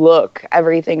 your look,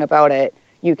 everything about it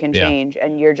you can change,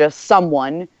 and you're just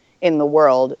someone in the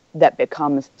world that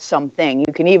becomes something.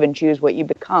 You can even choose what you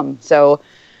become. So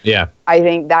yeah, I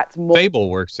think that's more Fable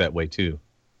works that way too.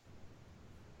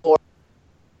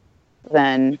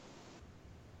 Than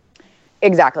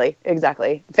exactly.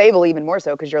 Fable even more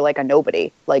so, because you're like a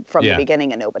nobody, like from the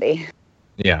beginning a nobody.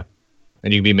 Yeah,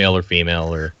 and you can be male or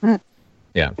female or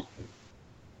yeah.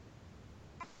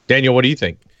 Daniel, what do you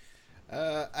think?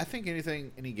 I think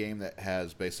any game that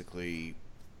has basically,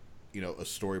 a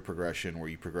story progression where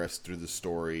you progress through the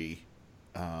story,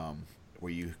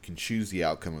 where you can choose the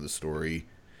outcome of the story,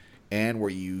 and where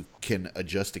you can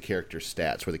adjust the character's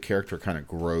stats, where the character kind of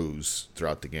grows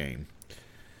throughout the game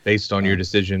based on your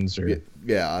decisions. Or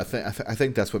yeah, I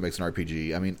think that's what makes an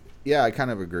RPG. I mean, yeah, I kind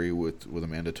of agree with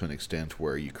Amanda to an extent,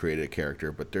 where you created a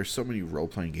character, but there's so many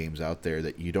role-playing games out there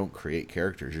that you don't create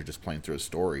characters. You're just playing through a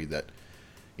story that,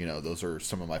 those are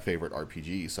some of my favorite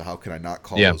RPGs. So how can I not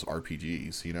call those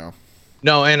RPGs,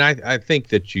 No, and I think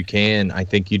that you can. I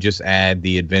think you just add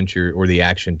the adventure or the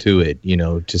action to it,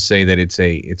 to say that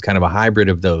it's kind of a hybrid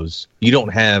of those. You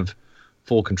don't have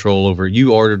full control over.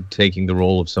 You are taking the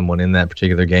role of someone in that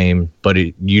particular game, but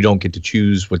you don't get to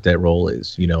choose what that role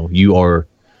is. You are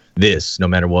this no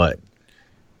matter what.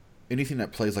 Anything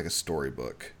that plays like a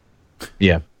storybook.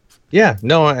 Yeah.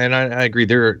 No, and I agree.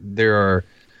 There are,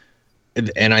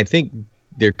 and I think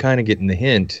they're kind of getting the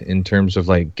hint in terms of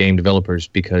like game developers,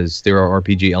 because there are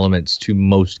RPG elements to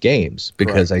most games.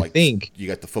 Because I think you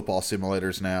got the football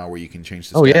simulators now where you can change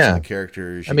the stats of the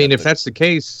characters. I mean, if that's the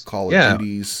case, Call of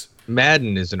Duties,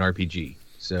 Madden is an RPG.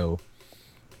 So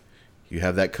you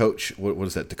have that coach. What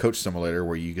is that? The coach simulator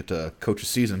where you get to coach a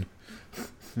season.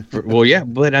 Well, yeah,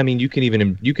 but I mean, you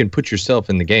can put yourself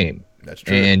in the game. That's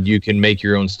true. And you can make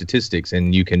your own statistics,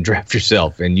 and you can draft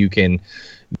yourself, and you can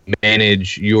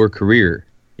manage your career.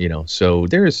 So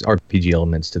there's RPG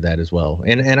elements to that as well,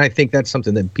 and I think that's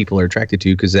something that people are attracted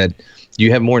to, because that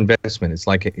you have more investment.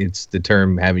 It's the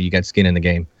term you got skin in the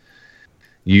game.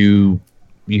 You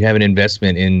have an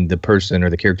investment in the person or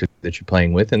the character that you're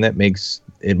playing with, and that makes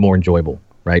it more enjoyable,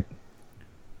 right?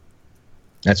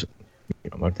 That's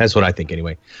what I think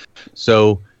anyway.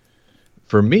 So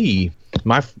for me,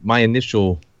 my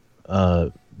initial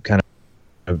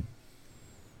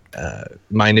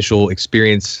my initial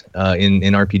experience in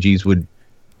RPGs would,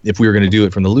 if we were going to do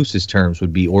it from the loosest terms,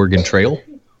 would be Oregon Trail.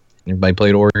 Everybody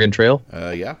played Oregon Trail?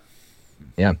 Yeah.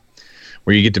 Yeah.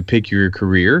 Where you get to pick your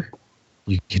career.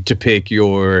 You get to pick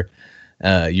your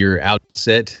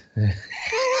outset.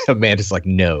 Amanda's like,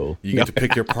 no. You get to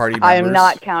pick your party members. I am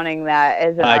not counting that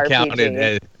as an RPG. I counted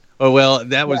as... Oh, well,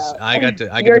 that was... No. I got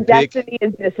to your pick... destiny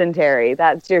is dysentery.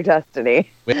 That's your destiny.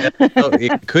 Well,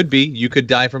 it could be. You could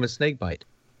die from a snake bite.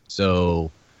 So,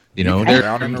 there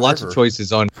are lots of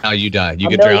choices on how you die. You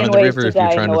could drown in the river if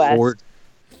you're trying to ford.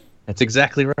 That's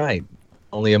exactly right.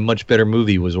 Only a much better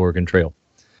movie was Oregon Trail.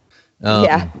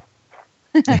 Yeah.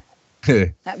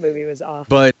 That movie was awful.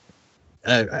 But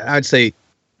I'd say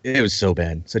it was so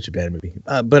bad. Such a bad movie.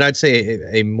 But I'd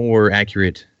say a more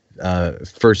accurate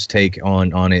first take on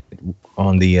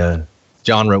the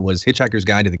genre was Hitchhiker's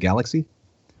Guide to the Galaxy.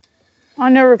 I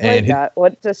never played that.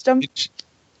 What system?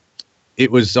 It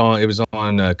was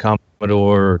on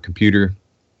Commodore computer.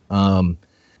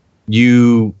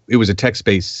 It was a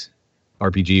text-based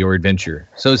RPG or adventure.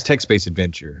 So it's text-based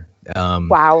adventure.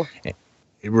 Wow.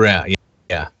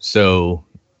 Yeah. So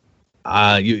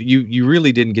you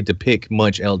really didn't get to pick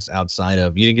much else outside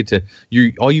of, you didn't get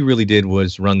to, all you really did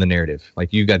was run the narrative.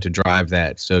 Like, you got to drive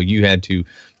that. So you had to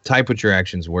type what your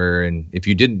actions were, and if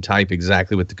you didn't type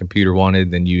exactly what the computer wanted,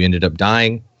 then you ended up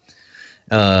dying,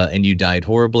 and you died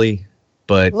horribly.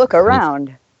 But look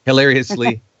around.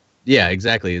 Hilariously. Yeah,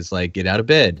 exactly. It's like, get out of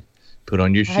bed, put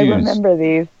on your shoes. I remember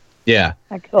these. Yeah.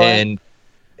 Excellent.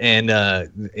 And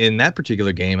in that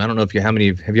particular game, I don't know if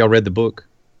have y'all read the book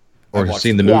or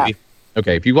seen the movie? Yeah.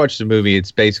 Okay, if you watch the movie,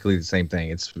 it's basically the same thing.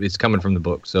 It's coming from the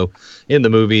book. So in the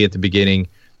movie, at the beginning,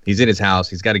 he's in his house.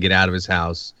 He's got to get out of his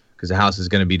house because the house is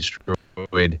going to be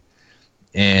destroyed.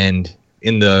 And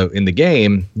in the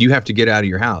game, you have to get out of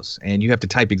your house, and you have to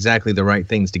type exactly the right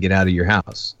things to get out of your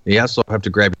house. You also have to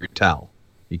grab your towel.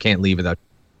 You can't leave without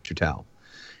your towel.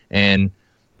 And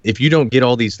if you don't get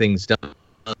all these things done,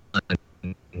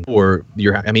 or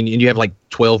you have like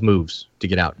 12 moves to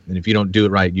get out, and if you don't do it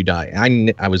right, you die.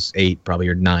 I was 8 probably,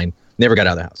 or 9, never got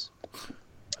out of the house.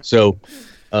 So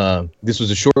this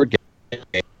was a short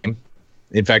game.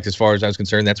 In fact, as far as I was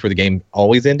concerned, that's where the game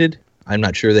always ended. I'm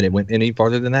not sure that it went any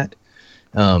farther than that,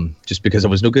 just because I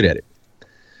was no good at it.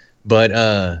 But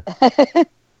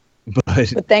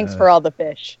but thanks for all the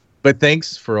fish. But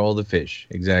thanks for all the fish,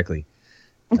 exactly.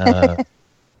 But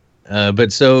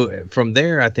so from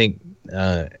there, I think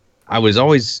I was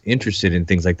always interested in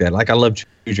things like that. Like I love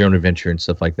Choose Your Own Adventure and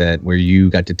stuff like that, where you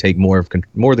got to take more of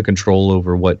the control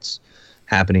over what's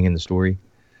happening in the story.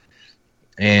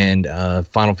 And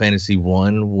Final Fantasy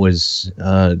 1 was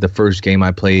the first game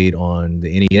I played on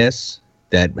the NES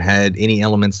that had any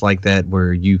elements like that,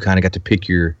 where you kind of got to pick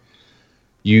your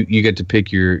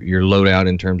loadout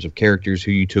in terms of characters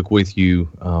who you took with you.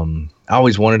 I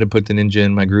always wanted to put the ninja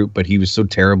in my group, but he was so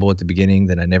terrible at the beginning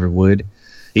that I never would.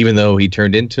 Even though he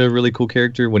turned into a really cool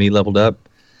character when he leveled up,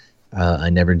 I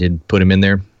never did put him in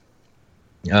there.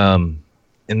 And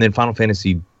then Final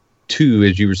Fantasy 2,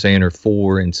 as you were saying, or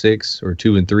 4 and 6, or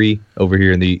 2 and 3 over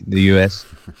here in the US.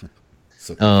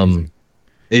 So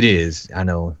it is, I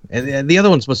know. And the other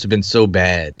ones must have been so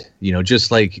bad,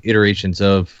 just like iterations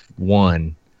of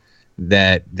 1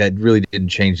 that really didn't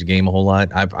change the game a whole lot.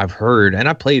 I've heard, and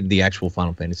I played the actual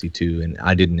Final Fantasy 2, and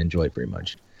I didn't enjoy it very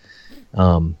much.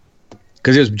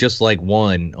 Because it was just like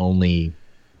 1, only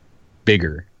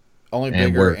bigger.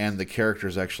 And the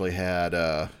characters actually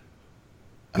had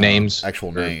names,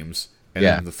 actual names. And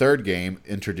then the third game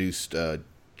introduced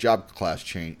job class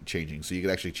changing, so you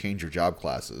could actually change your job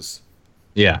classes.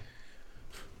 Yeah,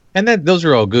 and those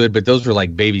are all good, but those were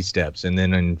like baby steps. And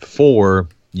then in 4,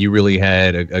 you really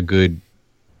had a good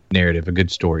narrative, a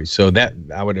good story. So that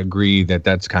I would agree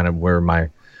that's kind of where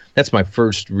that's my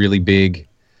first really big,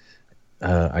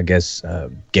 I guess,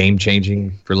 game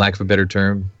changing, for lack of a better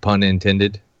term, pun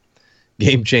intended,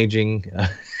 game changing.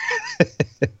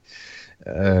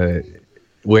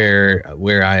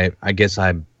 Where I guess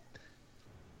I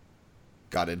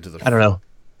got into the. I don't know.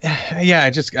 Yeah,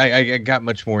 I got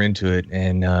much more into it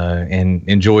and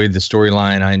enjoyed the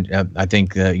storyline. I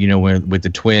think with the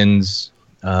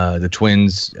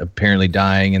twins apparently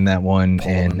dying in that one,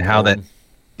 and how that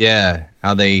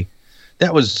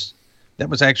was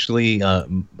actually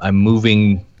a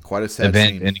moving quite a sad event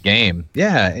scene in the game.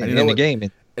 Yeah, in the game,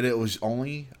 and it was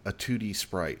only a 2D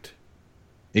sprite.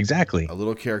 Exactly. A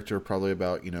little character, probably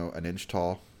about an inch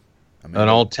tall. An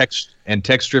all text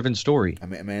driven story.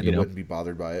 Amanda wouldn't be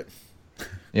bothered by it.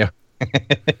 Yeah.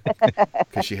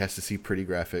 Because she has to see pretty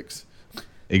graphics.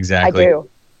 Exactly. I do.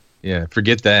 Yeah.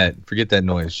 Forget that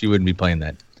noise. She wouldn't be playing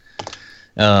that.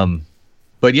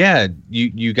 But yeah,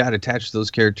 you got attached to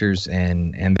those characters,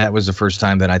 and that was the first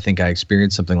time that I think I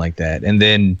experienced something like that. And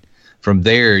then from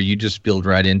there, you just build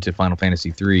right into Final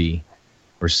Fantasy 3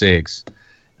 or 6.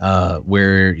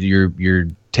 Where you're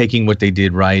taking what they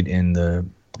did right in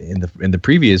the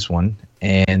previous one,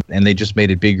 and they just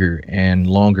made it bigger and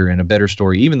longer and a better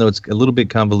story, even though it's a little bit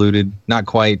convoluted, not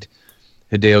quite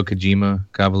Hideo Kojima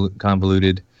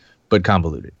convoluted, but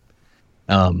convoluted.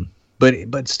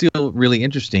 But still really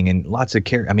interesting, and lots of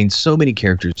so many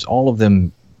characters, all of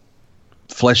them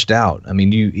fleshed out.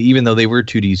 Even though they were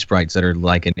 2D sprites that are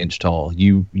like an inch tall,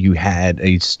 you had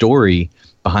a story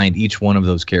behind each one of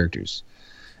those characters.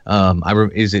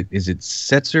 Is it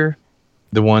Setzer,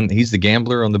 the one? He's the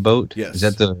gambler on the boat. Yes. Is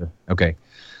that okay?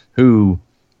 Who,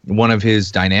 one of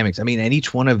his dynamics? And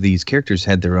each one of these characters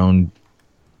had their own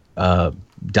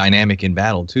dynamic in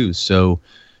battle too. So,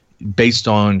 based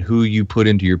on who you put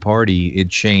into your party, it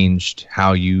changed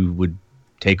how you would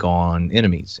take on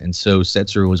enemies. And so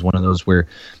Setzer was one of those where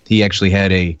he actually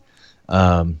had a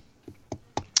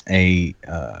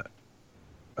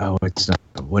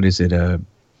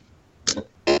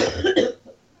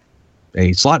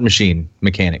slot machine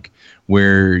mechanic,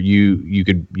 where you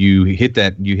hit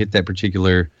that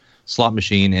particular slot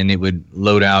machine, and it would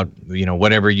load out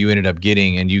whatever you ended up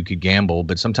getting, and you could gamble.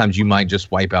 But sometimes you might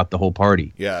just wipe out the whole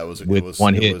party. Yeah, it was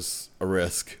one hit. It was a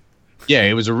risk. Yeah,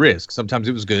 it was a risk. Sometimes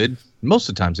it was good. Most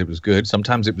of the times it was good.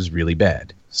 Sometimes it was really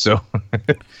bad. So,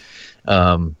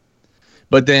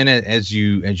 but then as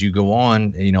you go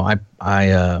on,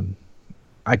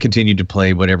 I continued to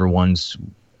play whatever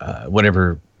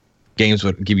games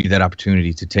would give you that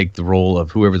opportunity to take the role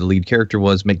of whoever the lead character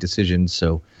was, make decisions.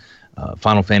 So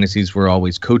Final Fantasies were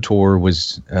always KOTOR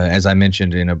was, as I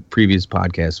mentioned in a previous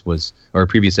podcast, or a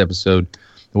previous episode,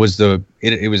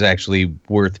 it was actually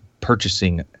worth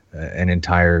purchasing an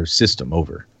entire system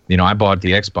over. I bought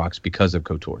the Xbox because of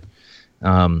KOTOR.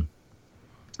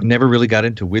 Never really got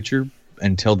into Witcher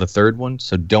until the third one,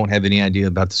 so don't have any idea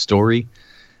about the story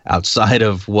outside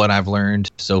of what I've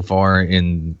learned so far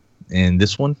in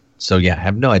this one. So yeah, I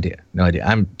have no idea.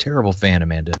 I'm a terrible fan,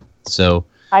 Amanda. So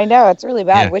I know it's really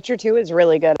bad. Yeah. Witcher 2 is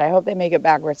really good. I hope they make it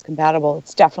backwards compatible.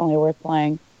 It's definitely worth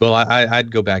playing. Well,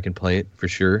 I'd go back and play it for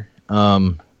sure.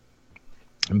 But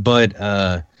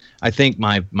I think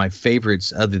my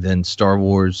favorites, other than Star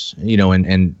Wars,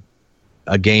 and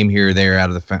a game here or there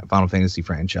out of the Final Fantasy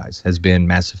franchise, has been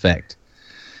Mass Effect.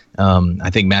 I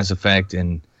think Mass Effect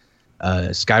and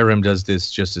Skyrim does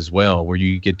this just as well, where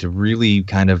you get to really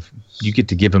you get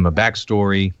to give him a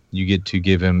backstory. You get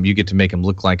to make him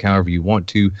look like however you want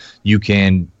to. You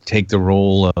can take the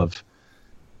role of,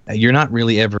 you're not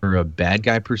really ever a bad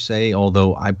guy per se,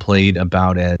 although I played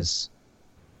about as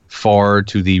far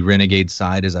to the renegade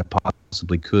side as I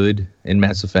possibly could in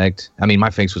Mass Effect. I mean, my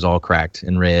face was all cracked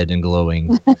and red and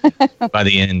glowing by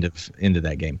the end of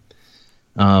that game.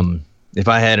 If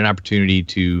I had an opportunity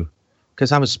to,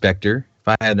 because I'm a Spectre, if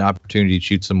I had an opportunity to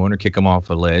shoot someone or kick them off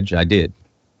a ledge, I did.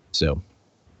 So,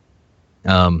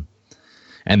 and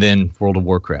then World of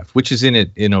Warcraft, which is in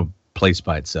a place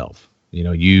by itself.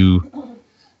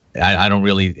 I don't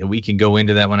really, we can go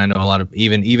into that one. I know a lot of,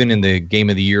 even in the Game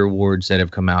of the Year awards that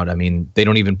have come out, I mean, they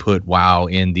don't even put WoW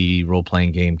in the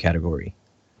role-playing game category.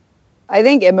 I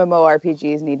think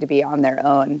MMORPGs need to be on their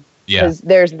own. Yeah. Because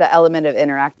there's the element of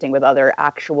interacting with other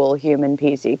actual human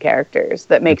PC characters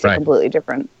that makes it completely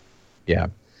different. Yeah.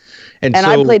 And so,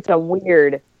 I've played some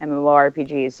weird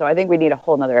MMORPGs, so I think we need a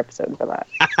whole nother episode for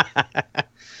that.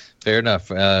 Fair enough.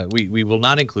 We will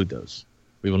not include those.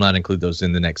 We will not include those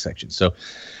in the next section. So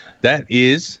that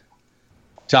is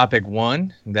topic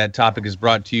 1. That topic is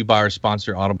brought to you by our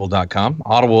sponsor, Audible.com.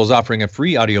 Audible is offering a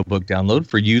free audiobook download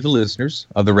for you, the listeners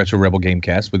of the Retro Rebel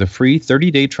Gamecast, with a free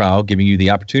 30-day trial, giving you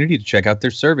the opportunity to check out their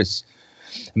service.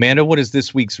 Amanda, what is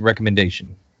this week's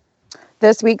recommendation?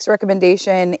 This week's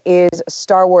recommendation is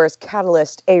Star Wars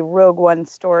Catalyst, a Rogue One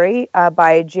story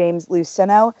by James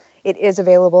Luceno. It is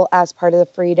available as part of the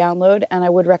free download, and I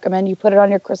would recommend you put it on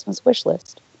your Christmas wish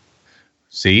list.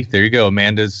 See, there you go.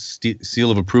 Amanda's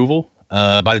seal of approval.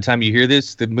 By the time you hear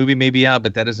this, the movie may be out,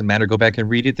 but that doesn't matter. Go back and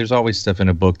read it. There's always stuff in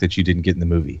a book that you didn't get in the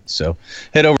movie. So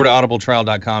head over to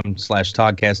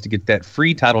audibletrial.com/Toddcast to get that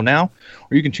free title now,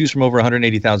 or you can choose from over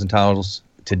 180,000 titles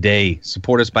today.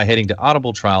 Support us by heading to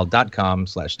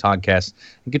audibletrial.com/Toddcast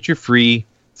and get your free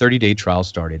 30-day trial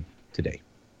started today.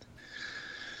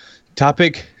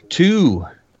 Topic 2.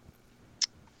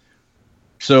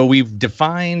 So we've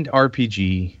defined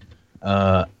RPG,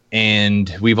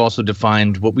 and we've also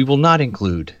defined what we will not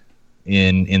include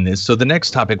in this. So the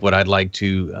next topic, what I'd like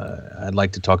to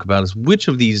talk about is, which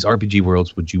of these RPG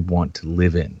worlds would you want to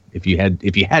live in if you had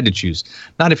to choose?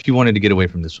 Not if you wanted to get away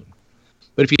from this one,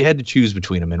 but if you had to choose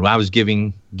between them. And I was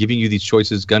giving you these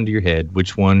choices, gun to your head,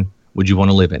 which one would you want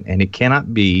to live in? And it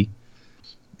cannot be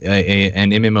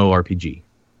an MMORPG.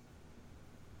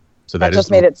 So that just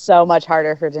made it so much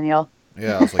harder for Danielle.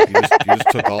 Yeah, I was like, you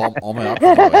just took all my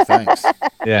options away. Thanks.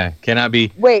 Yeah, cannot be.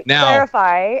 Wait, now,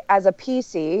 clarify, as a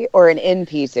PC or an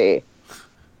NPC?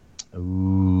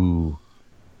 Ooh.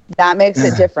 That makes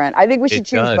it different. I think we should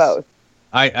choose both.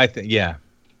 I think, yeah.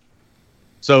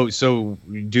 So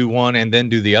do one and then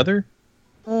do the other?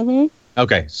 Mm-hmm.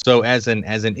 Okay, so as an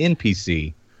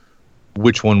NPC,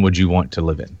 which one would you want to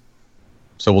live in?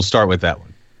 So we'll start with that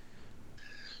one.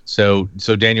 So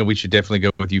Daniel, we should definitely go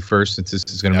with you first, since this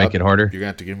is going to make it harder. You're going to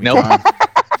have to give me time.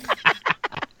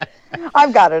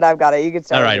 I've got it. You can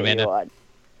start. All right, Amanda.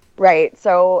 Right.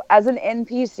 So as an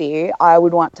NPC, I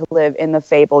would want to live in the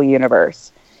Fable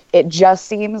universe. It just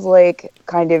seems like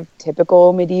kind of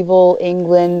typical medieval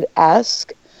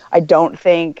England-esque. I don't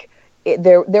think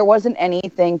there wasn't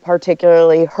anything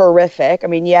particularly horrific. I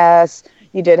mean, yes,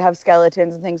 you did have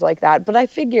skeletons and things like that. But I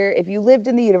figure if you lived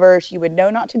in the universe, you would know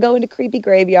not to go into creepy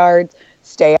graveyards,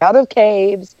 stay out of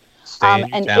caves. And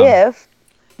if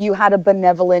you had a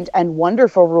benevolent and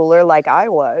wonderful ruler like I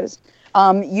was,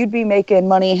 you'd be making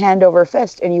money hand over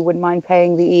fist, and you wouldn't mind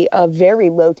paying the very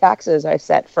low taxes I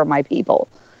set for my people.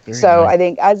 Very nice. I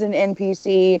think as an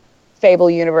NPC,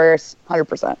 Fable universe,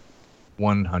 100%.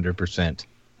 100%.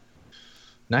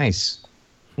 Nice.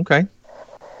 Okay.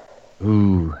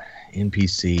 Ooh.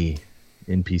 NPC,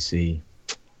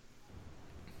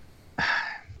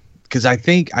 because I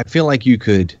feel like you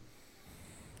could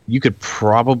you could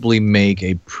probably make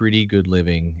a pretty good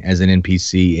living as an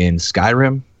NPC in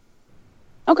Skyrim.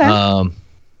 Okay.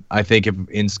 I think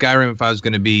in Skyrim, if I was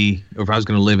going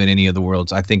to live in any of the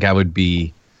worlds, I think I would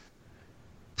be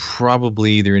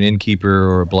probably either an innkeeper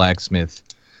or a blacksmith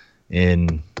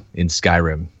in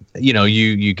Skyrim.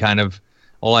 You kind of,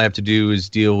 all I have to do is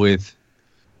deal with,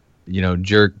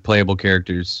 jerk playable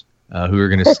characters who are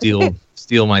going to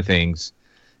steal my things.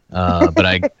 But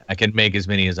I can make as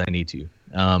many as I need to.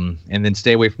 And then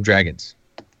stay away from dragons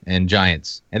and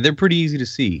giants. And they're pretty easy to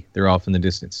see. They're off in the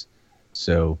distance.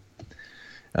 So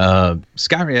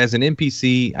Skyrim as an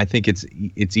NPC, I think it's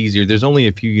easier. There's only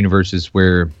a few universes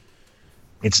where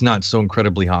it's not so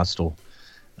incredibly hostile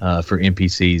for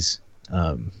NPCs.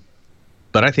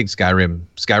 But I think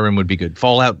Skyrim would be good.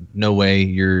 Fallout, no way.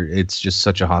 It's just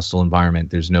such a hostile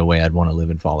environment. There's no way I'd want to live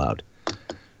in Fallout.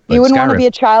 But you wouldn't want to be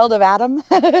a child of Adam?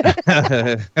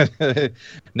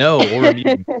 No, or a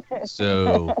mutant.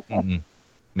 So,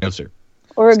 no, sir.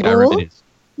 Or a ghoul? It is.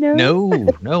 No.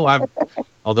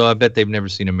 Although I bet they've never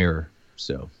seen a mirror.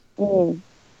 So,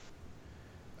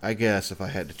 I guess if I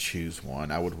had to choose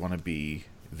one, I would want to be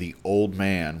the old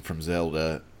man from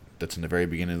Zelda that's in the very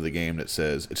beginning of the game that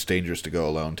says, "It's dangerous to go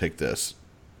alone. Take this."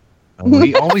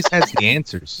 He always has the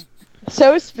answers.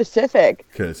 So specific.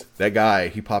 Because that guy,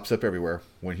 he pops up everywhere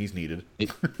when he's needed.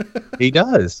 He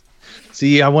does.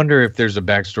 See, I wonder if there's a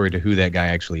backstory to who that guy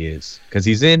actually is. Because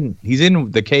he's in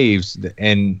the caves,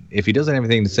 and if he doesn't have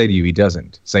anything to say to you, he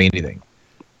doesn't say anything.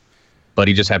 But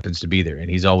he just happens to be there,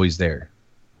 and he's always there.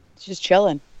 He's just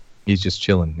chilling. He's just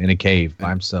chilling in a cave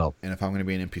by himself. And if I'm going to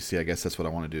be an NPC, I guess that's what I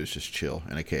want to do, is just chill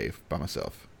in a cave by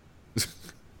myself. You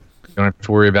don't have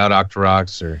to worry about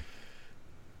Octoroks or...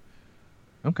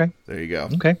 Okay. There you go.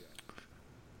 Okay.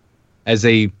 As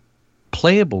a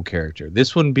playable character,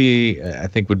 this one I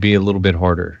think would be a little bit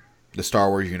harder. The Star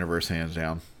Wars universe, hands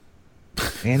down.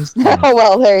 Hands down. Oh,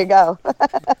 well, there you go.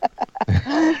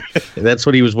 That's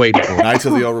what he was waiting for. Knights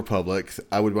of the Old Republic.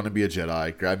 I would want to be a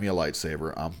Jedi. Grab me a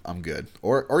lightsaber. I'm good.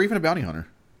 Or even a bounty hunter.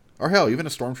 Or hell, even a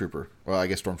stormtrooper. Well, I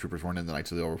guess stormtroopers weren't in the Knights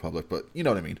of the Old Republic, but you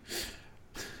know what I mean.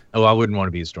 Oh, I wouldn't want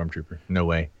to be a stormtrooper. No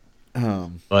way.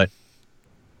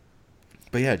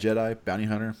 But yeah, Jedi, bounty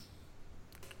hunter,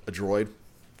 a droid.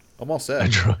 I'm all set. A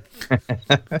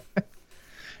droid.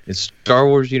 It's Star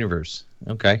Wars universe.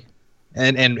 Okay.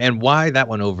 And why that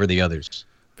one over the others?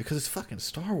 Because it's fucking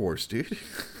Star Wars, dude.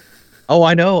 Oh,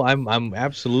 I know. I'm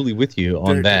absolutely with you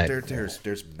on that.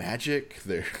 There's magic.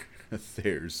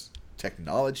 There's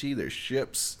technology. There's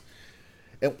ships.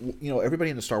 And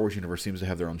everybody in the Star Wars universe seems to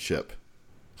have their own ship.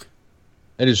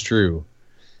 That is true.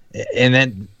 And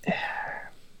then,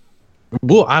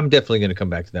 well, I'm definitely going to come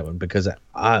back to that one because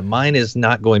mine is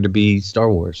not going to be Star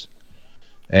Wars,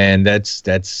 and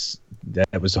that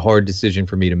was a hard decision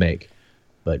for me to make.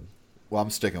 But well, I'm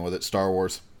sticking with it. Star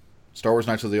Wars,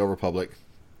 Knights of the Old Republic.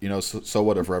 So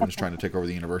what if Revan's trying to take over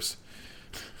the universe?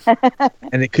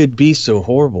 And it could be so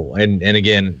horrible. And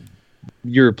again,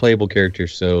 you're a playable character,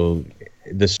 so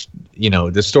the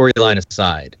storyline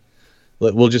aside,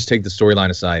 we'll just take the storyline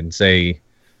aside and say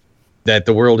that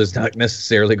the world is not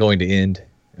necessarily going to end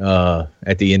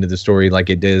at the end of the story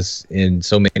like it does in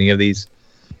so many of these.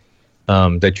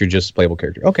 That you're just a playable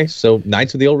character. Okay, so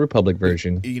Knights of the Old Republic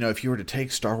version. If you were to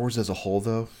take Star Wars as a whole,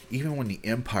 though, even when the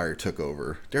Empire took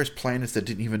over, there's planets that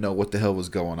didn't even know what the hell was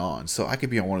going on. So I could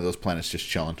be on one of those planets just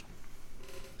chilling.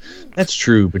 That's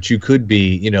true, but you could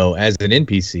be, as an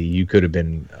NPC, you could have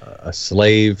been a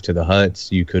slave to the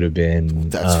Hutts. You could have been...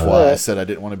 That's why I said I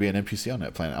didn't want to be an NPC on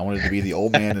that planet. I wanted to be the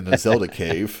old man in the Zelda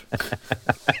cave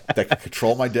that could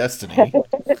control my destiny.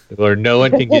 Where no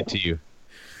one can get to you.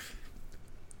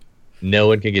 No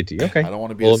one can get to you. Okay. I don't want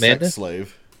to be a sex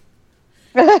slave.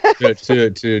 to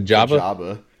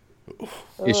Jabba?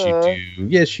 Yes, you do.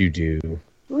 Yes, you do.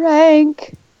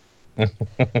 Rank.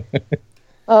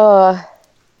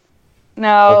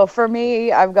 No, for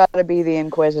me, I've got to be the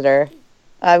Inquisitor.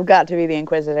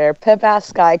 Pip-ass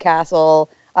Sky Castle.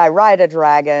 I ride a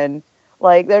dragon.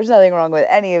 Like, there's nothing wrong with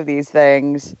any of these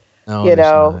things. No,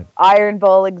 not. Iron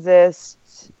Bull exists.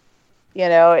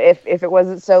 If it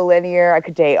wasn't so linear, I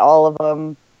could date all of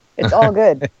them. It's all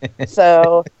good.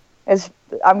 So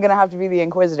I'm going to have to be the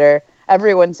Inquisitor.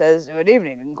 Everyone says, "Good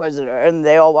evening, Inquisitor." And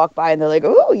they all walk by and they're like,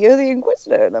 "Oh, you're the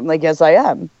Inquisitor." And I'm like, "Yes, I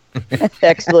am."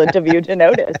 Excellent of you to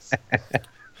notice.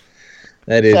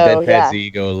 That pats the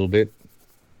ego a little bit.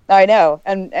 I know.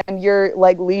 And your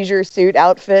like leisure suit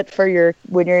outfit for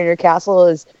when you're in your castle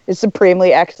is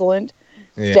supremely excellent.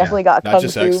 Yeah. Definitely got Kung Fu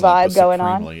vibe going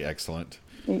on. Supremely excellent.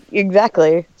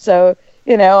 Exactly. So,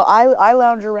 I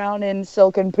lounge around in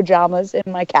silken pajamas in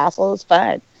my castle. It's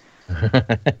fine.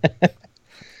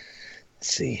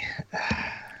 Let's see.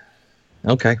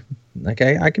 Okay,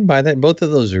 I can buy that. Both of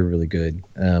those are really good.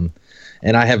 And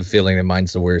I have a feeling that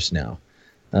mine's the worst now.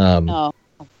 I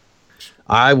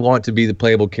want to be the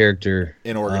playable character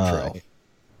in Oregon Trail.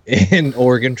 In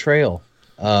Oregon Trail.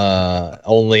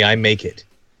 Only I make it.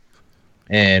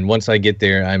 And once I get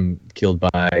there, I'm killed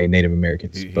by Native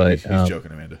Americans. He's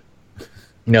joking, Amanda.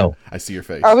 No. I see your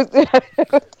face.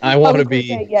 I want to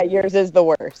be... Yeah, yours is the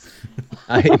worst.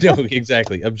 I know,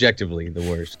 exactly. Objectively, the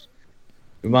worst.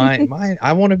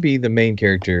 I want to be the main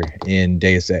character in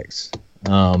Deus Ex.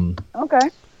 Okay.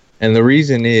 And the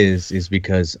reason is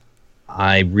because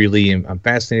I'm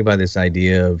fascinated by this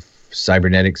idea of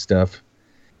cybernetic stuff.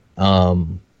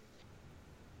 To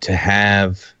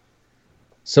have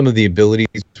some of the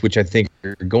abilities which I think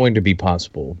are going to be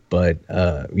possible, but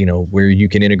where you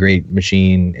can integrate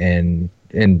machine and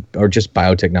or just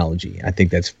biotechnology. I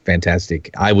think that's fantastic.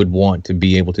 I would want to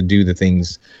be able to do the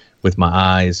things with my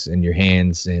eyes and your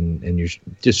hands and your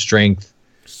just strength.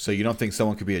 So you don't think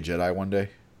someone could be a Jedi one day?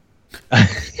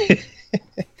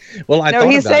 Well,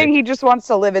 he's saying he just wants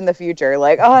to live in the future,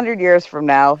 like 100 years from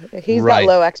now. He's got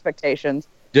low expectations.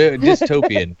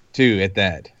 Dystopian too at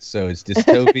that. So it's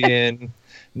dystopian.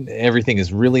 Everything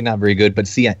is really not very good. But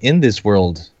see, in this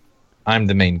world, I'm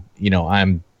the main.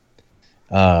 I'm.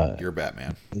 You're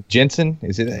Batman. Jensen,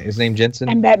 is it his name? Jensen.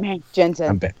 I'm Batman.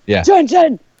 Jensen. Yeah.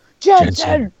 Jensen.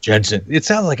 It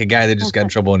sounds like a guy that just got in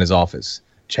trouble in his office.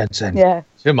 Jensen. Yeah.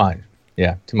 To my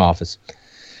office.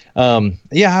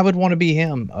 I would want to be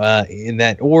him in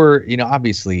that, or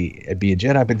obviously I'd be a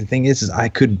Jedi. But the thing is I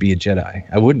couldn't be a Jedi.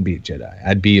 I wouldn't be a Jedi.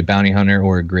 I'd be a bounty hunter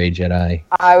or a gray Jedi.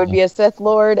 I would be a Sith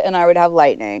Lord, and I would have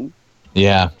lightning.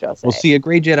 Yeah. Well, see, a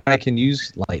gray Jedi can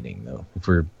use lightning though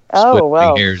for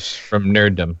splitting hairs from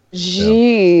nerddom.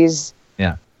 Jeez. So,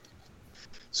 yeah.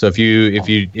 So if you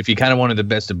kind of wanted the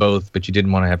best of both, but you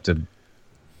didn't want to have to,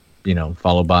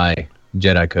 follow by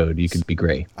Jedi code, you could be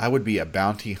gray. I would be a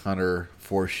bounty hunter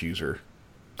Force user.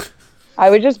 I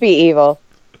would just be evil.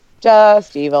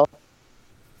 Just evil.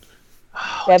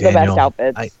 They have the best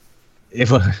outfits.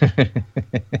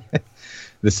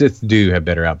 The Sith do have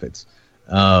better outfits.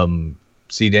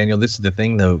 See, Daniel, this is the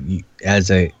thing though.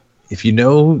 If you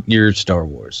know your Star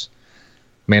Wars,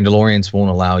 Mandalorians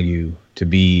won't allow you to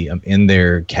be in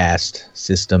their caste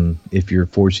system if you're a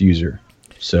Force user.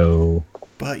 So.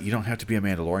 But you don't have to be a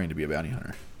Mandalorian to be a bounty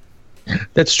hunter.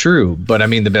 That's true, but I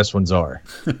mean the best ones are.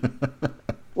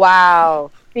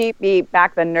 Wow. Beep, beep,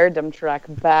 back the nerddom truck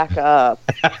back up.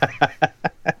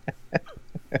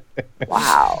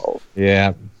 Wow.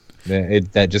 Yeah,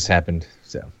 that just happened,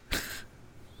 so.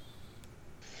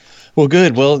 Well,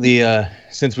 good. Well,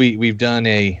 since we did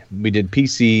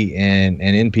PC and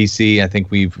NPC, I think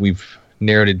we've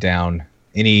narrowed it down.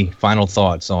 Any final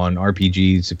thoughts on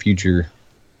RPGs, the future,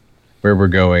 where we're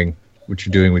going, what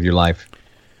you're doing with your life?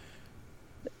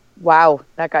 Wow,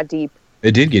 that got deep.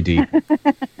 It did get deep.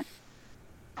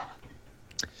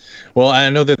 Well, I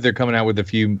know that they're coming out with a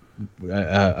few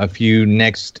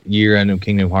next year. I know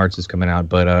Kingdom Hearts is coming out,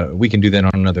 but we can do that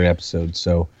on another episode.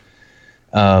 So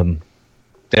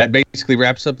that basically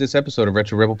wraps up this episode of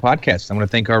Retro Rebel Podcast. I want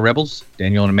to thank our rebels,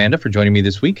 Daniel and Amanda, for joining me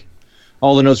this week.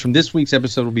 All the notes from this week's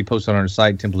episode will be posted on our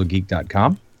site,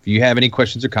 templeofgeek.com. If you have any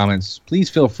questions or comments, please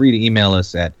feel free to email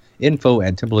us at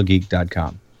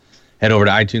info@templeofgeek.com. Head over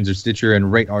to iTunes or Stitcher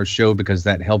and rate our show because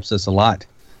that helps us a lot.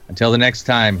 Until the next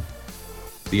time,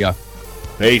 see ya.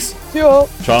 Peace. See ya.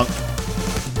 Chunk.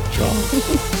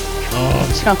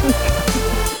 Chunk.